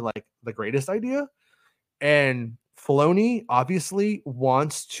necessarily like the greatest idea. And Filoni obviously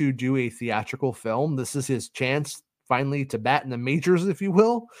wants to do a theatrical film. This is his chance finally to bat in the majors, if you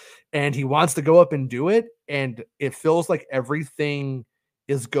will. And he wants to go up and do it. And it feels like everything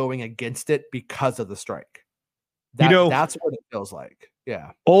is going against it because of the strike. That's what it feels like.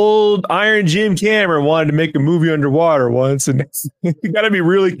 Yeah. Old Iron Jim Cameron wanted to make a movie underwater once, and you got to be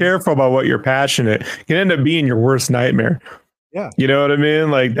really careful about what you're passionate. It can end up being your worst nightmare. Yeah. You know what I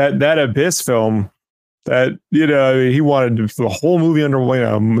mean? Like that Abyss film that, he wanted the whole movie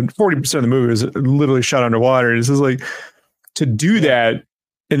 40% of the movie was literally shot underwater. It's just like, to do that.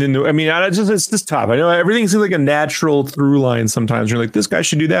 And then, I mean, it's just tough. I know everything seems like a natural through line sometimes. You're like, this guy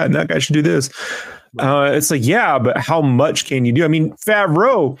should do that and that guy should do this. It's like, yeah, but how much can you do? I mean,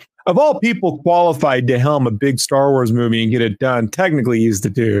 Favreau, of all people qualified to helm a big Star Wars movie and get it done, technically he's the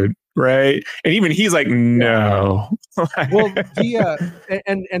dude, right? And even he's like, no. Well,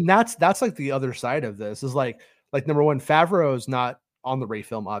 and that's like the other side of this is like number one, Favreau's not on the Rey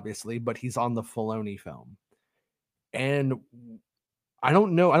film, obviously, but he's on the Filoni film. And I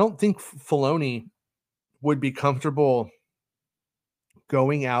don't know. I don't think Filoni would be comfortable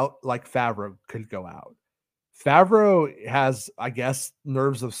going out like Favreau could go out. Favreau has, I guess,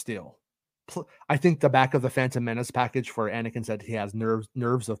 nerves of steel. I think the back of the Phantom Menace package for Anakin said he has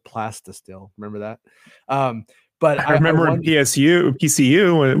nerves of plastisteel. Remember that? But I remember in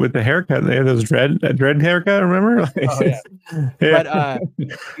PCU with the haircut, they had those dread haircut. Remember? Oh, yeah. But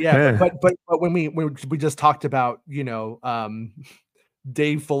yeah. But when we just talked about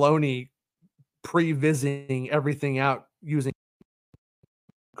Dave Filoni pre-visiting everything out using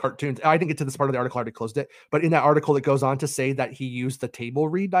cartoons. I didn't get to this part of the article. I already closed it. But in that article, it goes on to say that he used the table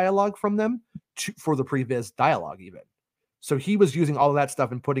read dialogue from them for the previs dialogue even. So he was using all of that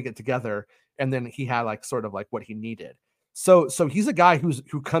stuff and putting it together. And then he had like sort of like what he needed. So he's a guy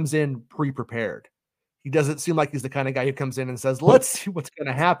who comes in pre-prepared. He doesn't seem like he's the kind of guy who comes in and says, let's see what's going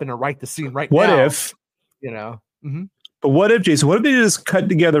to happen and write the scene now. What if, Mm-hmm. But what if, Jason, what if they just cut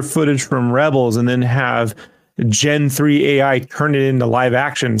together footage from Rebels and then have Gen 3 AI turn it into live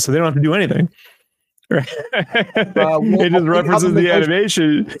action so they don't have to do anything? It just references the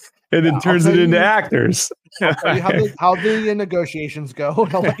animation and then turns it into actors. I'll tell you how the negotiations go.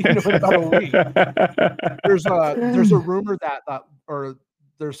 I'll let you know in about a week. There's a rumor that or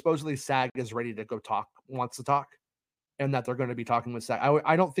there's supposedly SAG is ready to go wants to talk, and that they're going to be talking with SAG.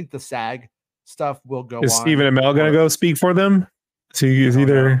 I don't think the SAG stuff will go. Is Stephen Amell going to go speak for them? So he's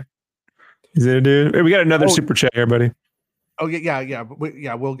either. Is it a dude? Hey, we got another super chat here, buddy. Oh yeah.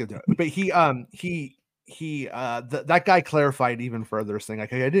 We'll get to it. But that guy clarified even further, saying like,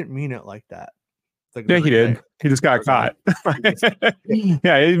 "Hey, I didn't mean it like that." Yeah, he did. He just got caught.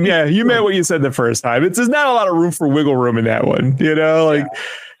 yeah. You meant what you said the first time. There's not a lot of room for wiggle room in that one.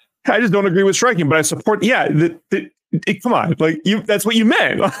 I just don't agree with striking, but I support. Yeah, Come on, like that's what you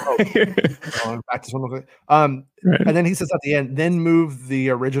meant. Back to some right. And then he says at the end, then move the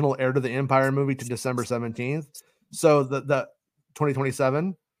original Heir to the Empire movie to December 17th. So the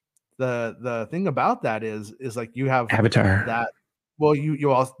 2027. The thing about that is like you have Avatar. That well,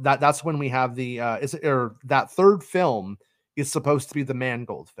 you also that's when we have the that third film is supposed to be the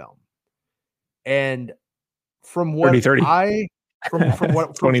Mangold film. And from what 30, I from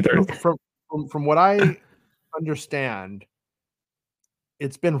what 2030 from what I understand,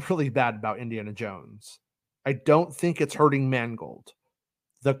 it's been really bad about Indiana Jones. I don't think it's hurting Mangold.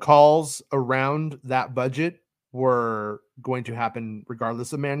 The calls around that budget were going to happen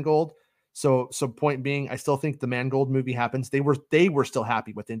regardless of Mangold. So point being, I still think the Mangold movie happens. They were still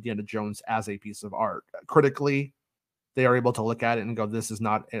happy with Indiana Jones as a piece of art. Critically, they are able to look at it and go, this is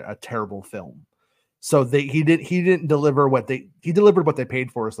not a terrible film. So he didn't deliver he delivered what they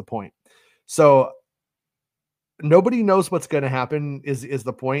paid for, is the point. So nobody knows what's going to happen is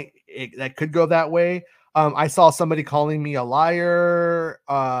the point. That could go that way. I saw somebody calling me a liar,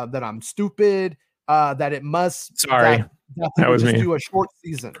 that I'm stupid, that it must. Sorry, that was me. Do a short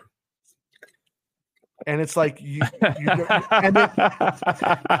season. And it's like and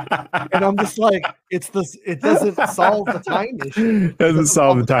I'm just like, it doesn't solve the time issue. It doesn't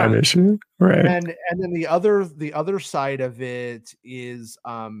solve the time issue, right? And then the other side of it is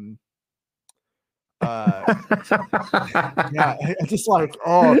yeah, I just like,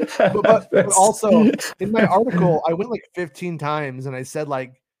 but also in my article, I went like 15 times and I said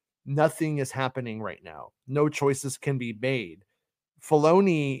like, nothing is happening right now. No choices can be made.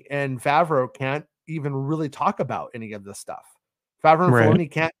 Filoni and Favreau can't even really talk about any of this stuff. Favreau and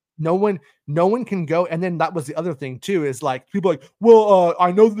Filoni can't. No one can go. And then that was the other thing too, is like people like, well,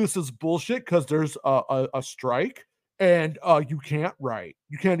 I know this is bullshit because there's a strike and you can't write,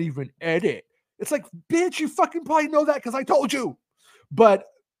 you can't even edit. It's like, bitch, you fucking probably know that because I told you. But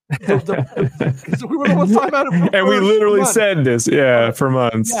we were the ones talking about it, and we literally said this, for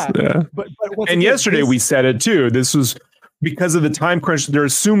months. Yeah. But and yesterday we said it too. This was because of the time crunch. They're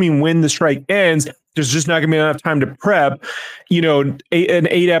assuming when the strike ends, there's just not going to be enough time to prep. An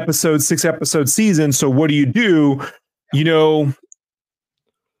 8 episode, 6 episode season. So what do? Like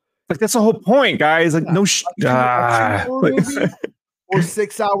that's the whole point, guys. Like or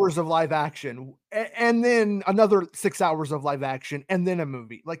 6 hours of live action, and then another 6 hours of live action, and then a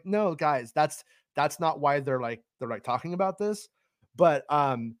movie. Like, no, guys, that's not why they're talking about this. But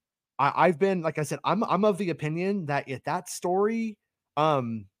I've been, like I said, I'm of the opinion that if that story,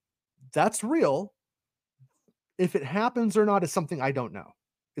 that's real. If it happens or not is something I don't know.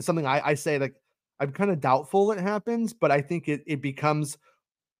 It's something I say, like, I'm kind of doubtful it happens, but I think it becomes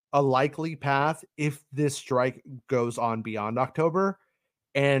a likely path if this strike goes on beyond October.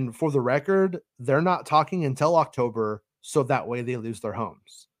 And for the record, they're not talking until October, so that way they lose their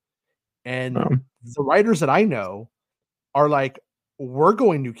homes. And the writers that I know are like, we're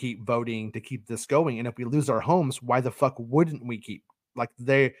going to keep voting to keep this going. And if we lose our homes, why the fuck wouldn't we keep? Like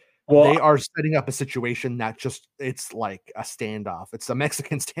they are setting up a situation that it's like a standoff. It's a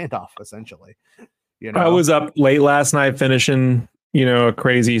Mexican standoff, essentially. I was up late last night finishing a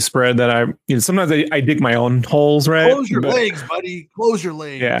crazy spread that sometimes I dig my own holes, right? Close your legs, buddy. Close your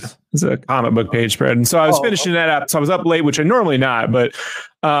legs. Yeah. It's a comic book page spread. And so I was finishing that up. So I was up late, which I normally not, but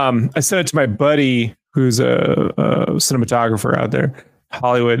I sent it to my buddy who's a cinematographer out there,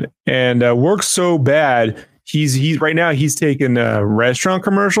 Hollywood, and works so bad. He's right now he's taking restaurant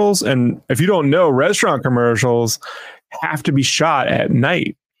commercials. And if you don't know, restaurant commercials have to be shot at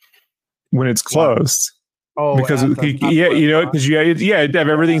night when it's closed. Because because you have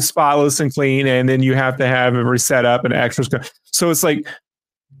everything spotless and clean, and then you have to have every setup and extras. So it's like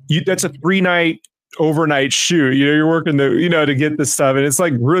that's a 3-night overnight shoot. You're working to get this stuff, and it's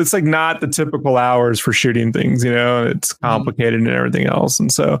like not the typical hours for shooting things. It's complicated and everything else,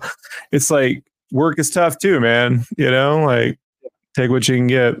 and so it's like work is tough too, man. Like take what you can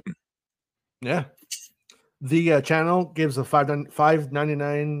get. Yeah. The channel gives a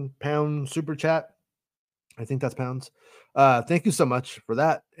 £5.99 super chat. I think that's pounds. Thank you so much for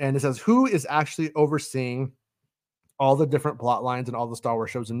that. And it says, who is actually overseeing all the different plot lines and all the Star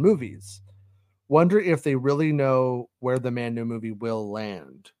Wars shows and movies? Wonder if they really know where the Mando movie will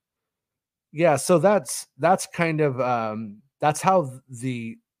land. Yeah, so that's kind of that's how so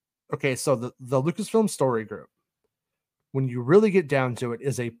the Lucasfilm Story Group, when you really get down to it,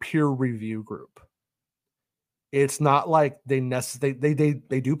 is a peer review group. It's not like they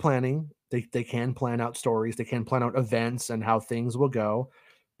do planning. They can plan out stories, they can plan out events and how things will go,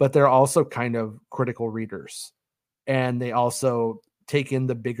 but they're also kind of critical readers. And they also take in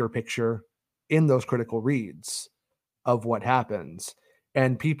the bigger picture in those critical reads. of what happens.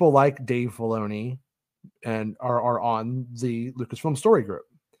 And people like Dave Filoni and are on the Lucasfilm Story Group.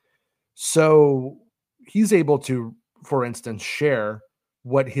 So he's able to, for instance, share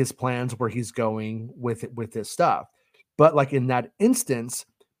what his plans, where he's going with his stuff. But like in that instance,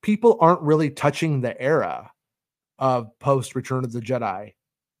 people aren't really touching the era of post Return of the Jedi.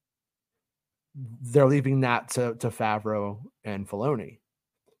 They're leaving that to Favreau and Filoni.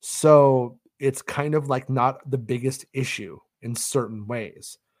 So it's kind of like not the biggest issue in certain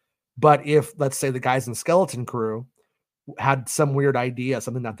ways. But if, let's say, the guys in Skeleton Crew had some weird idea,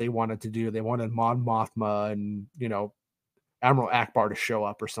 something that they wanted to do, they wanted Mon Mothma and, Admiral Akbar to show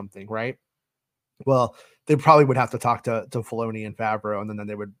up or something, right? Well, they probably would have to talk to Filoni and Favreau, and then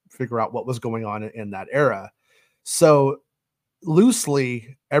they would figure out what was going on in that era. So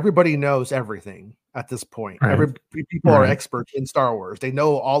loosely, everybody knows everything at this point. Right. People are experts in Star Wars. They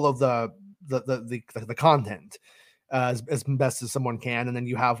know all of the content as best as someone can. And then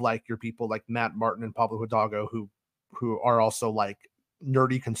you have like your people like Matt Martin and Pablo Hidalgo who are also like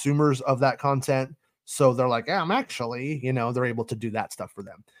nerdy consumers of that content. So they're like, I'm actually, they're able to do that stuff for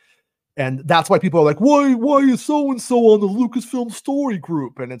them. And that's why people are like, why is so-and-so on the Lucasfilm Story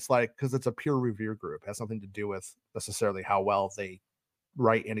Group? And it's like, because it's a peer review group. It has nothing to do with necessarily how well they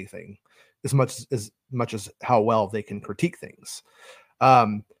write anything, as much as how well they can critique things.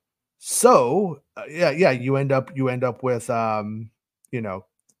 You end up with,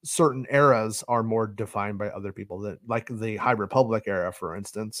 certain eras are more defined by other people, that like the High Republic era, for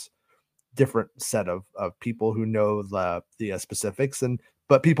instance, different set of people who know the specifics,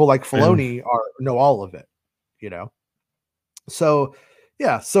 but people like Filoni know all of it, So,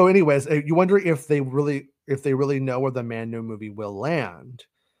 yeah. So, anyways, you wonder if they really know where the Mando movie will land.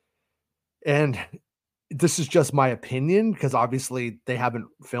 And this is just my opinion, because obviously they haven't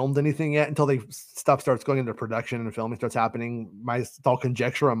filmed anything yet until stuff starts going into production and filming starts happening. It's all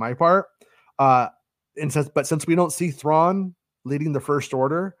conjecture on my part. But since we don't see Thrawn leading the First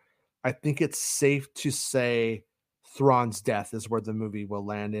Order, I think it's safe to say Thrawn's death is where the movie will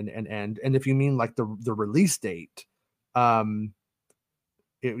land and end. And if you mean like the release date,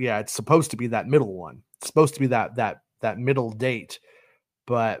 it's supposed to be that middle one. It's supposed to be that middle date.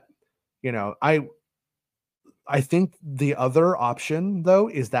 But I think the other option though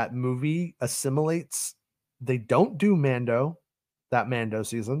is that movie assimilates. They don't do Mando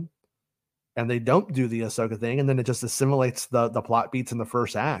season, and they don't do the Ahsoka thing, and then it just assimilates the plot beats in the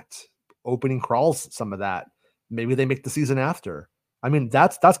first act. Opening crawls some of that. Maybe they make the season after. I mean,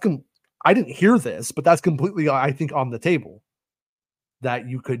 I didn't hear this, but that's completely, I think, on the table, that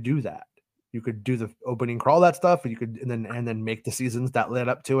you could do that. You could do the opening crawl, that stuff, and you could, and then make the seasons that led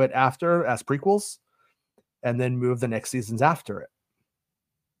up to it after as prequels, and then move the next seasons after it.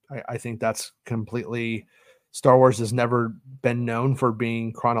 I think that's completely. Star Wars has never been known for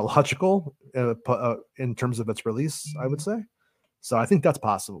being chronological in terms of its release, I would say. So I think that's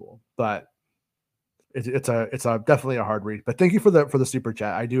possible, but it's definitely a hard read. But thank you for the super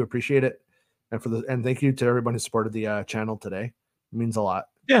chat. I do appreciate it, and thank you to everyone who supported the channel today. It means a lot.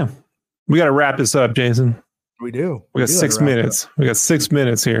 Yeah, we got to wrap this up, Jason. We do. We got 6 minutes. We got 6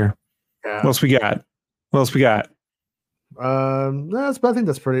 minutes here. Yeah. What else we got? I think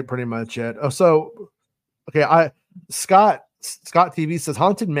that's pretty much it. Oh, so okay. Scott TV says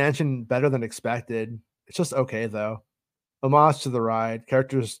Haunted Mansion better than expected. It's just okay though. Homage to the ride,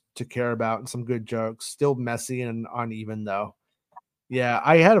 characters to care about, and some good jokes. Still messy and uneven though. Yeah,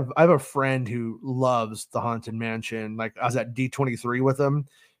 I have a friend who loves the Haunted Mansion. Like I was at D23 with him,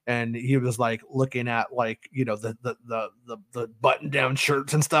 and he was like looking at like the button down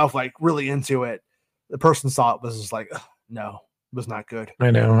shirts and stuff, like really into it. The person saw it was just like, no, it was not good. I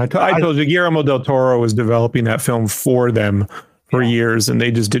know. I told you Guillermo del Toro was developing that film for them for years, and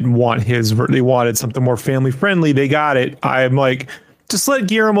they just didn't want they wanted something more family friendly. They got it. I'm like, just let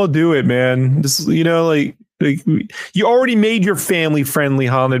Guillermo do it, man. Just, like you already made your family friendly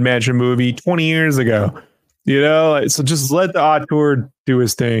Haunted Mansion movie 20 years ago, so just let the auteur do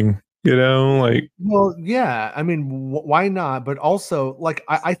his thing, well, yeah, I mean, why not? But also, like,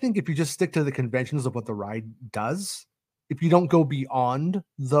 I think if you just stick to the conventions of what the ride does, if you don't go beyond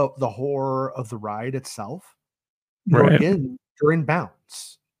the horror of the ride itself, again, you're in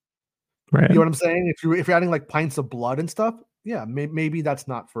bounds. Right. You know what I'm saying? If you're adding like pints of blood and stuff, yeah, maybe that's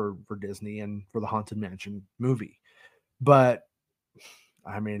not for Disney and for the Haunted Mansion movie. But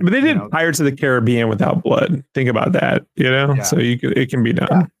I mean, but they did Pirates of the Caribbean without blood. Think about that, Yeah. So it can be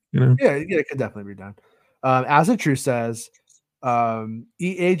done. Yeah, it could definitely be done. As it true says,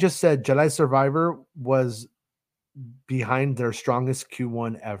 EA just said Jedi Survivor was behind their strongest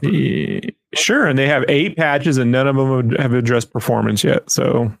Q1 ever. Sure, and they have 8 patches, and none of them have addressed performance yet.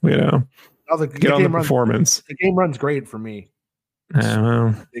 So get on the performance. The game runs great for me.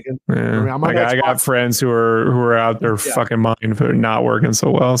 I got friends who are out there fucking mind for not working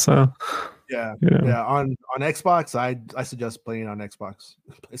so well. So on Xbox, I suggest playing on Xbox.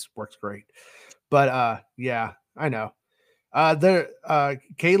 It works great. But I know.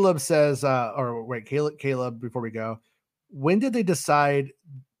 Caleb says, Caleb, before we go, when did they decide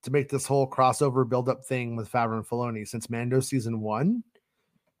to make this whole crossover build-up thing with Favreau and Filoni since Mando season 1?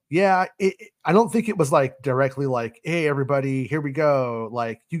 Yeah, I don't think it was like directly like, hey, everybody, here we go.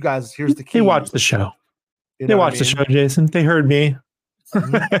 Like, you guys, here's the key. They watched the show. They watched the show, Jason. They heard me.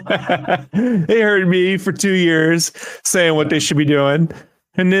 They heard me for 2 years saying what they should be doing.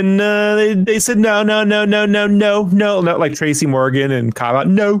 And then they said, no, not like Tracy Morgan and Kyle.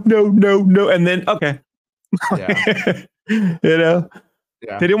 No. And then, okay. Yeah.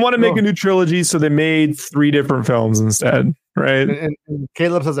 They didn't want to make a new trilogy, so they made 3 different films instead, right? And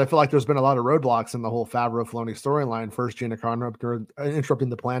Caleb says, I feel like there's been a lot of roadblocks in the whole Favreau Filoni storyline. First, Gina Carano interrupting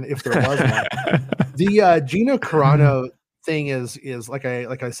the plan, if there was one. The Gina Carano thing is like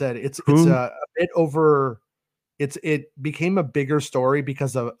I said, it's a bit over. It became a bigger story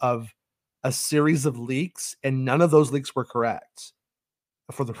because of a series of leaks, and none of those leaks were correct.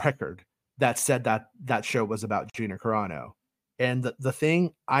 For the record, that said that show was about Gina Carano. And the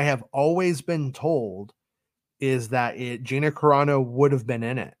thing I have always been told is that Gina Carano would have been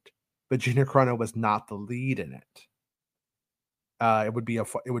in it, but Gina Carano was not the lead in it. It would be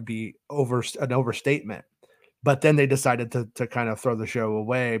an overstatement. But then they decided to kind of throw the show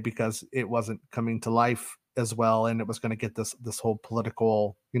away because it wasn't coming to life as well, and it was going to get this whole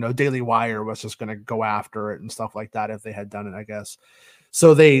political, Daily Wire was just going to go after it and stuff like that if they had done it, I guess.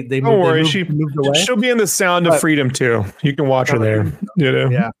 So they don't worry, moved away. She'll be in The Sound of Freedom too. You can watch her there.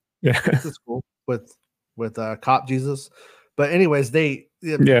 Yeah. This is cool with Cop Jesus. But anyways,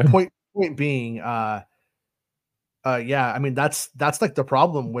 point being, I mean that's like the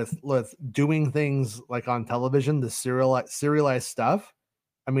problem with doing things like on television, the serialized stuff.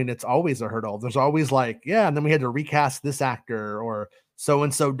 I mean, it's always a hurdle. There's always like, and then we had to recast this actor, or so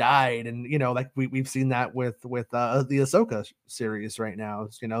and so died, and like we've seen that with the Ahsoka series right now.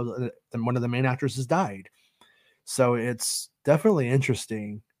 One of the main actors has died, so it's definitely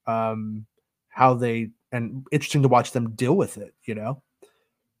interesting how interesting to watch them deal with it.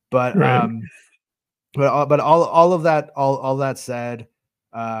 But right. But all of that said,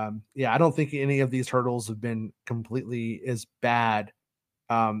 I don't think any of these hurdles have been completely as bad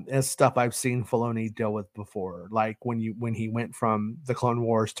as stuff I've seen Filoni deal with before, like when he went from the Clone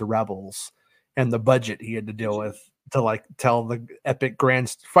Wars to Rebels, and the budget he had to deal with to like tell the epic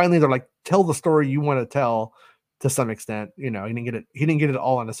finally they're like, tell the story you want to tell to some extent. He didn't get it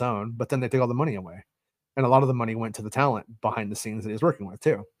all on his own, but then they took all the money away, and a lot of the money went to the talent behind the scenes that he was working with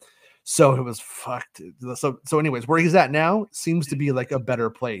too. So it was fucked. So anyways, where he's at now seems to be like a better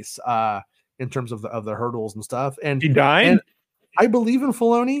place in terms of the hurdles and stuff. And he died. And I believe in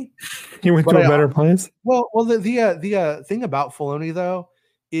Filoni. He went to a better place. Well, the thing about Filoni though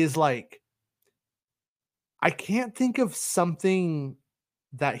is like, I can't think of something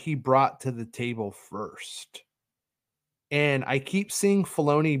that he brought to the table first. And I keep seeing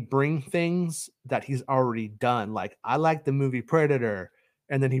Filoni bring things that he's already done. Like, I like the movie Predator,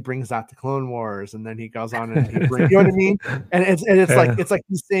 and then he brings out the Clone Wars, and then he goes on and he brings, you know what I mean? And it's like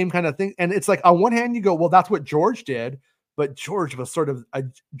the same kind of thing. And it's like, on one hand you go, well, that's what George did. But George was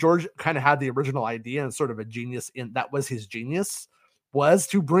George kind of had the original idea and sort of a genius that was his genius, was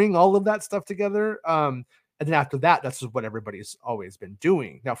to bring all of that stuff together. And then after that, that's just what everybody's always been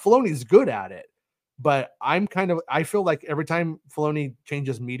doing. Now, Filoni's good at it, but I feel like every time Filoni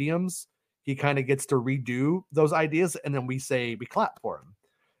changes mediums, he kind of gets to redo those ideas, and then we clap for him.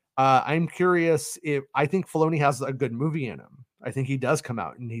 I'm curious I think Filoni has a good movie in him. I think he does come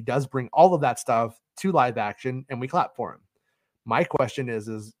out and he does bring all of that stuff to live action, and we clap for him. My question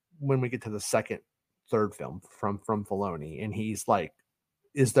is when we get to the third film from Filoni, and he's like,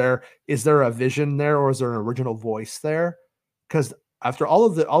 is there a vision there, or is there an original voice there? Because after all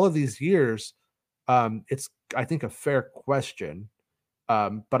of these years, it's, I think, a fair question.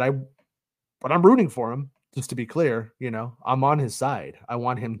 But I'm rooting for him, just to be clear. I'm on his side. I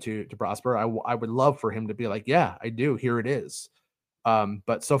want him to prosper. I would love for him to be like, yeah, I do. Here it is.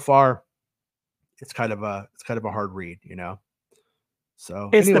 But so far, it's kind of a hard read, So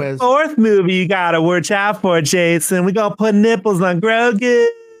it's anyways, the 4th movie you gotta watch out for, Jason. We're gonna put nipples on Grogu.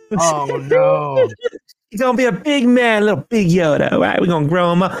 Oh no. He's gonna be a big man, little big Yoda, right? We're gonna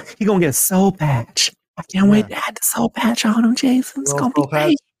grow him up. He's gonna get a soul patch. I can't wait to add the soul patch on him, Jason. It's gonna be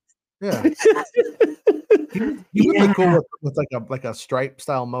great. Yeah. He would look cool with like a stripe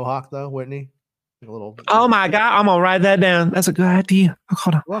style mohawk though, wouldn't he? Like a little. Oh my God, I'm gonna write that down. That's a good idea.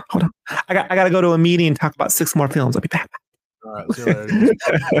 Hold on. I got to go to a meeting and talk about 6 more films. I'll be back. All right, see you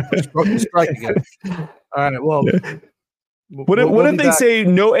later. Strike again. All right, well. What if they say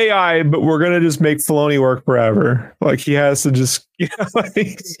no AI, but we're gonna just make Filoni work forever? Like he has to just, he can't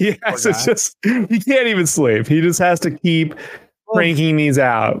even sleep. He just has to keep cranking these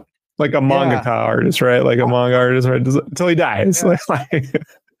out like a mangaka artist, right? Like a manga artist, right? Until he dies. Yeah.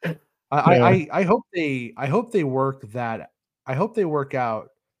 I hope they work that. I hope they work out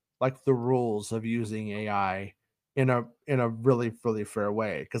like the rules of using AI in a really, really fair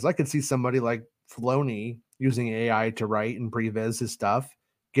way. Because I could see somebody like Filoni using AI to write and previs his stuff,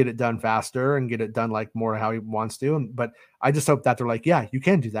 get it done faster and get it done like more how he wants to. But I just hope that they're like, yeah, you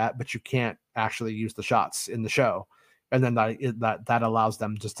can do that, but you can't actually use the shots in the show. And then that allows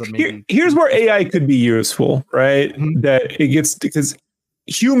them just to maybe. Here's where AI could be useful, right? Mm-hmm. That it gets, because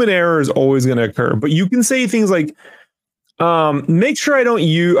human error is always going to occur, but you can say things like, make sure I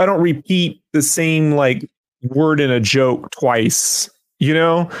don't repeat the same like word in a joke twice,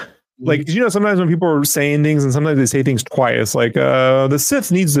 Like, sometimes when people are saying things and sometimes they say things twice, like the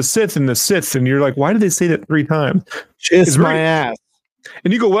Sith needs the Sith and the Sith. And you're like, why did they say that 3 times? It's my ass.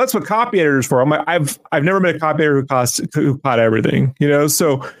 And you go, well, that's what copy editors for. I'm like, I've never met a copy editor who caught everything,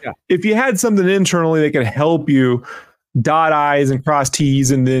 So if you had something internally that could help you dot I's and cross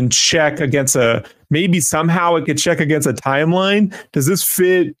T's and then check against maybe somehow it could check against a timeline. Does this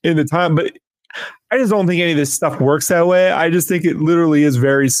fit in the time? But I just don't think any of this stuff works that way. I just think it literally is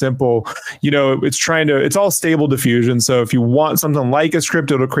very simple. It's all stable diffusion. So if you want something like a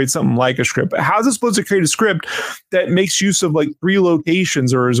script, it'll create something like a script. But how is it supposed to create a script that makes use of like 3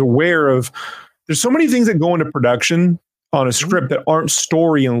 locations or is aware of, there's so many things that go into production on a script that aren't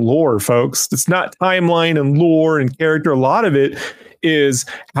story and lore, folks. It's not timeline and lore and character. A lot of it is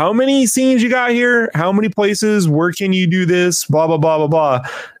how many scenes you got here, how many places, where can you do this, blah, blah, blah, blah, blah.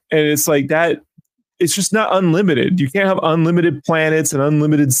 And it's like that. It's just not unlimited. You can't have unlimited planets and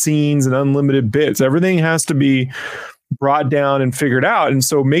unlimited scenes and unlimited bits. Everything has to be brought down and figured out. And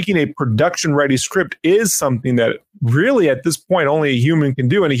so making a production ready script is something that really at this point only a human can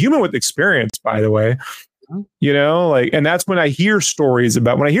do. And a human with experience, by the way, and that's when I hear stories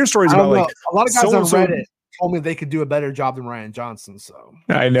about like a lot of guys on Reddit told me they could do a better job than Rian Johnson. So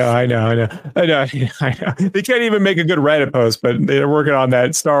I know. They can't even make a good Reddit post, but they're working on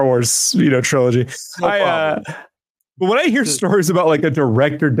that Star Wars, trilogy. But when I hear stories about like a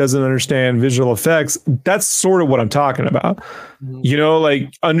director doesn't understand visual effects, that's sort of what I'm talking about. Mm-hmm.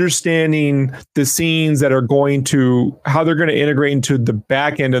 Like understanding the scenes that are how they're going to integrate into the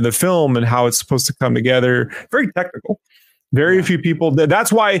back end of the film and how it's supposed to come together. Very technical. Very few people.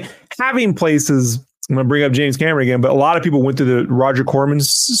 That's why having places. I'm going to bring up James Cameron again, but a lot of people went to the Roger Corman's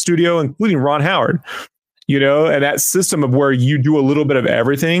studio, including Ron Howard, and that system of where you do a little bit of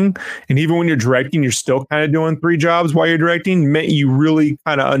everything. And even when you're directing, you're still kind of doing 3 jobs while you're directing, meant you really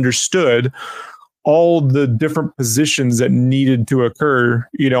kind of understood all the different positions that needed to occur,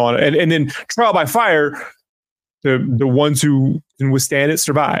 and then trial by fire, the ones who can withstand it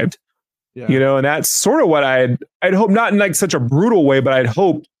survived, and that's sort of what I'd hope, not in like such a brutal way, but I'd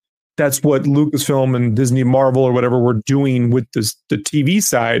hope that's what Lucasfilm and Disney, Marvel, or whatever were doing with the TV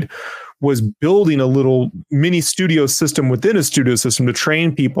side, was building a little mini studio system within a studio system to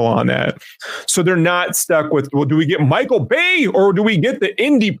train people on that. So they're not stuck with, well, do we get Michael Bay or do we get the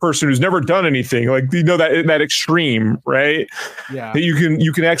indie person who's never done anything? Like, that extreme, right? Yeah. That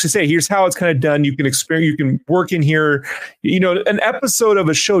you can actually say, here's how it's kind of done. You can experience, you can work in here. An episode of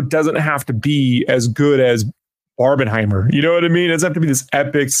a show doesn't have to be as good as Barbenheimer, you know what I mean? It doesn't have to be this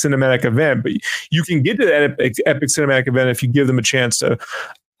epic cinematic event, but you can get to that epic cinematic event if you give them a chance to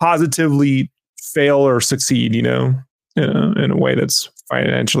positively fail or succeed, in a way that's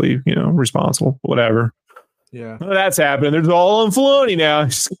financially, responsible, whatever. Yeah, well, that's happening. There's all on Filoni now.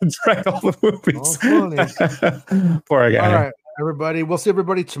 He's going to track all the movies. Poor guy. All right, everybody. We'll see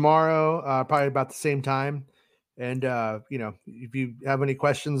everybody tomorrow, probably about the same time. And, if you have any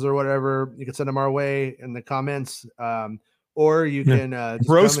questions or whatever, you can send them our way in the comments. Or you can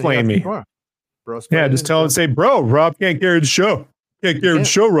bro-splain me. Yeah, just tell them, say, bro, Rob can't carry the show. Can't carry the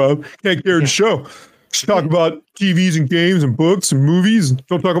show, Rob. Can't carry the show. Just talk about TVs and games and books and movies.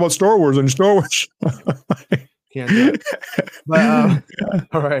 Don't talk about Star Wars on your Star Wars. Can't do it. But,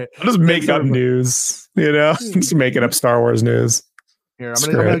 all right. I'll just make up news, just making up Star Wars news. Here,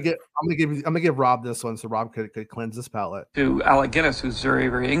 I'm gonna give Rob this one so Rob could cleanse his palate. To Alec Guinness, who's very,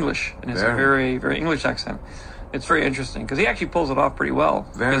 very English and has a very, very English accent. It's very interesting because he actually pulls it off pretty well.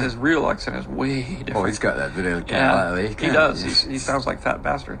 Because his real accent is way different. Oh, he's got that video. Yeah, he does. He sounds like Fat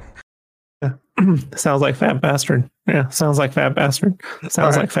Bastard. Yeah. Sounds like Fat Bastard. Yeah, sounds like Fat Bastard.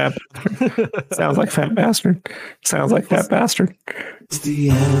 Sounds like Fat Bastard. Sounds like Fat Bastard. Sounds like Fat Bastard. It's the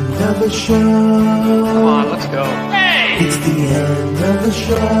end of the show. Come on, let's go. Hey! It's the end of the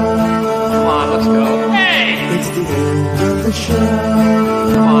show. Come on, let's go. Hey! It's the end of the show.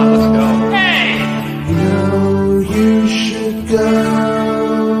 Come on, let's go. Hey! You know you should go.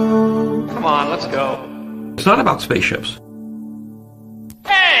 Come on, let's go. It's not about spaceships.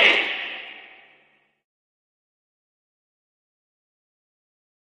 Hey!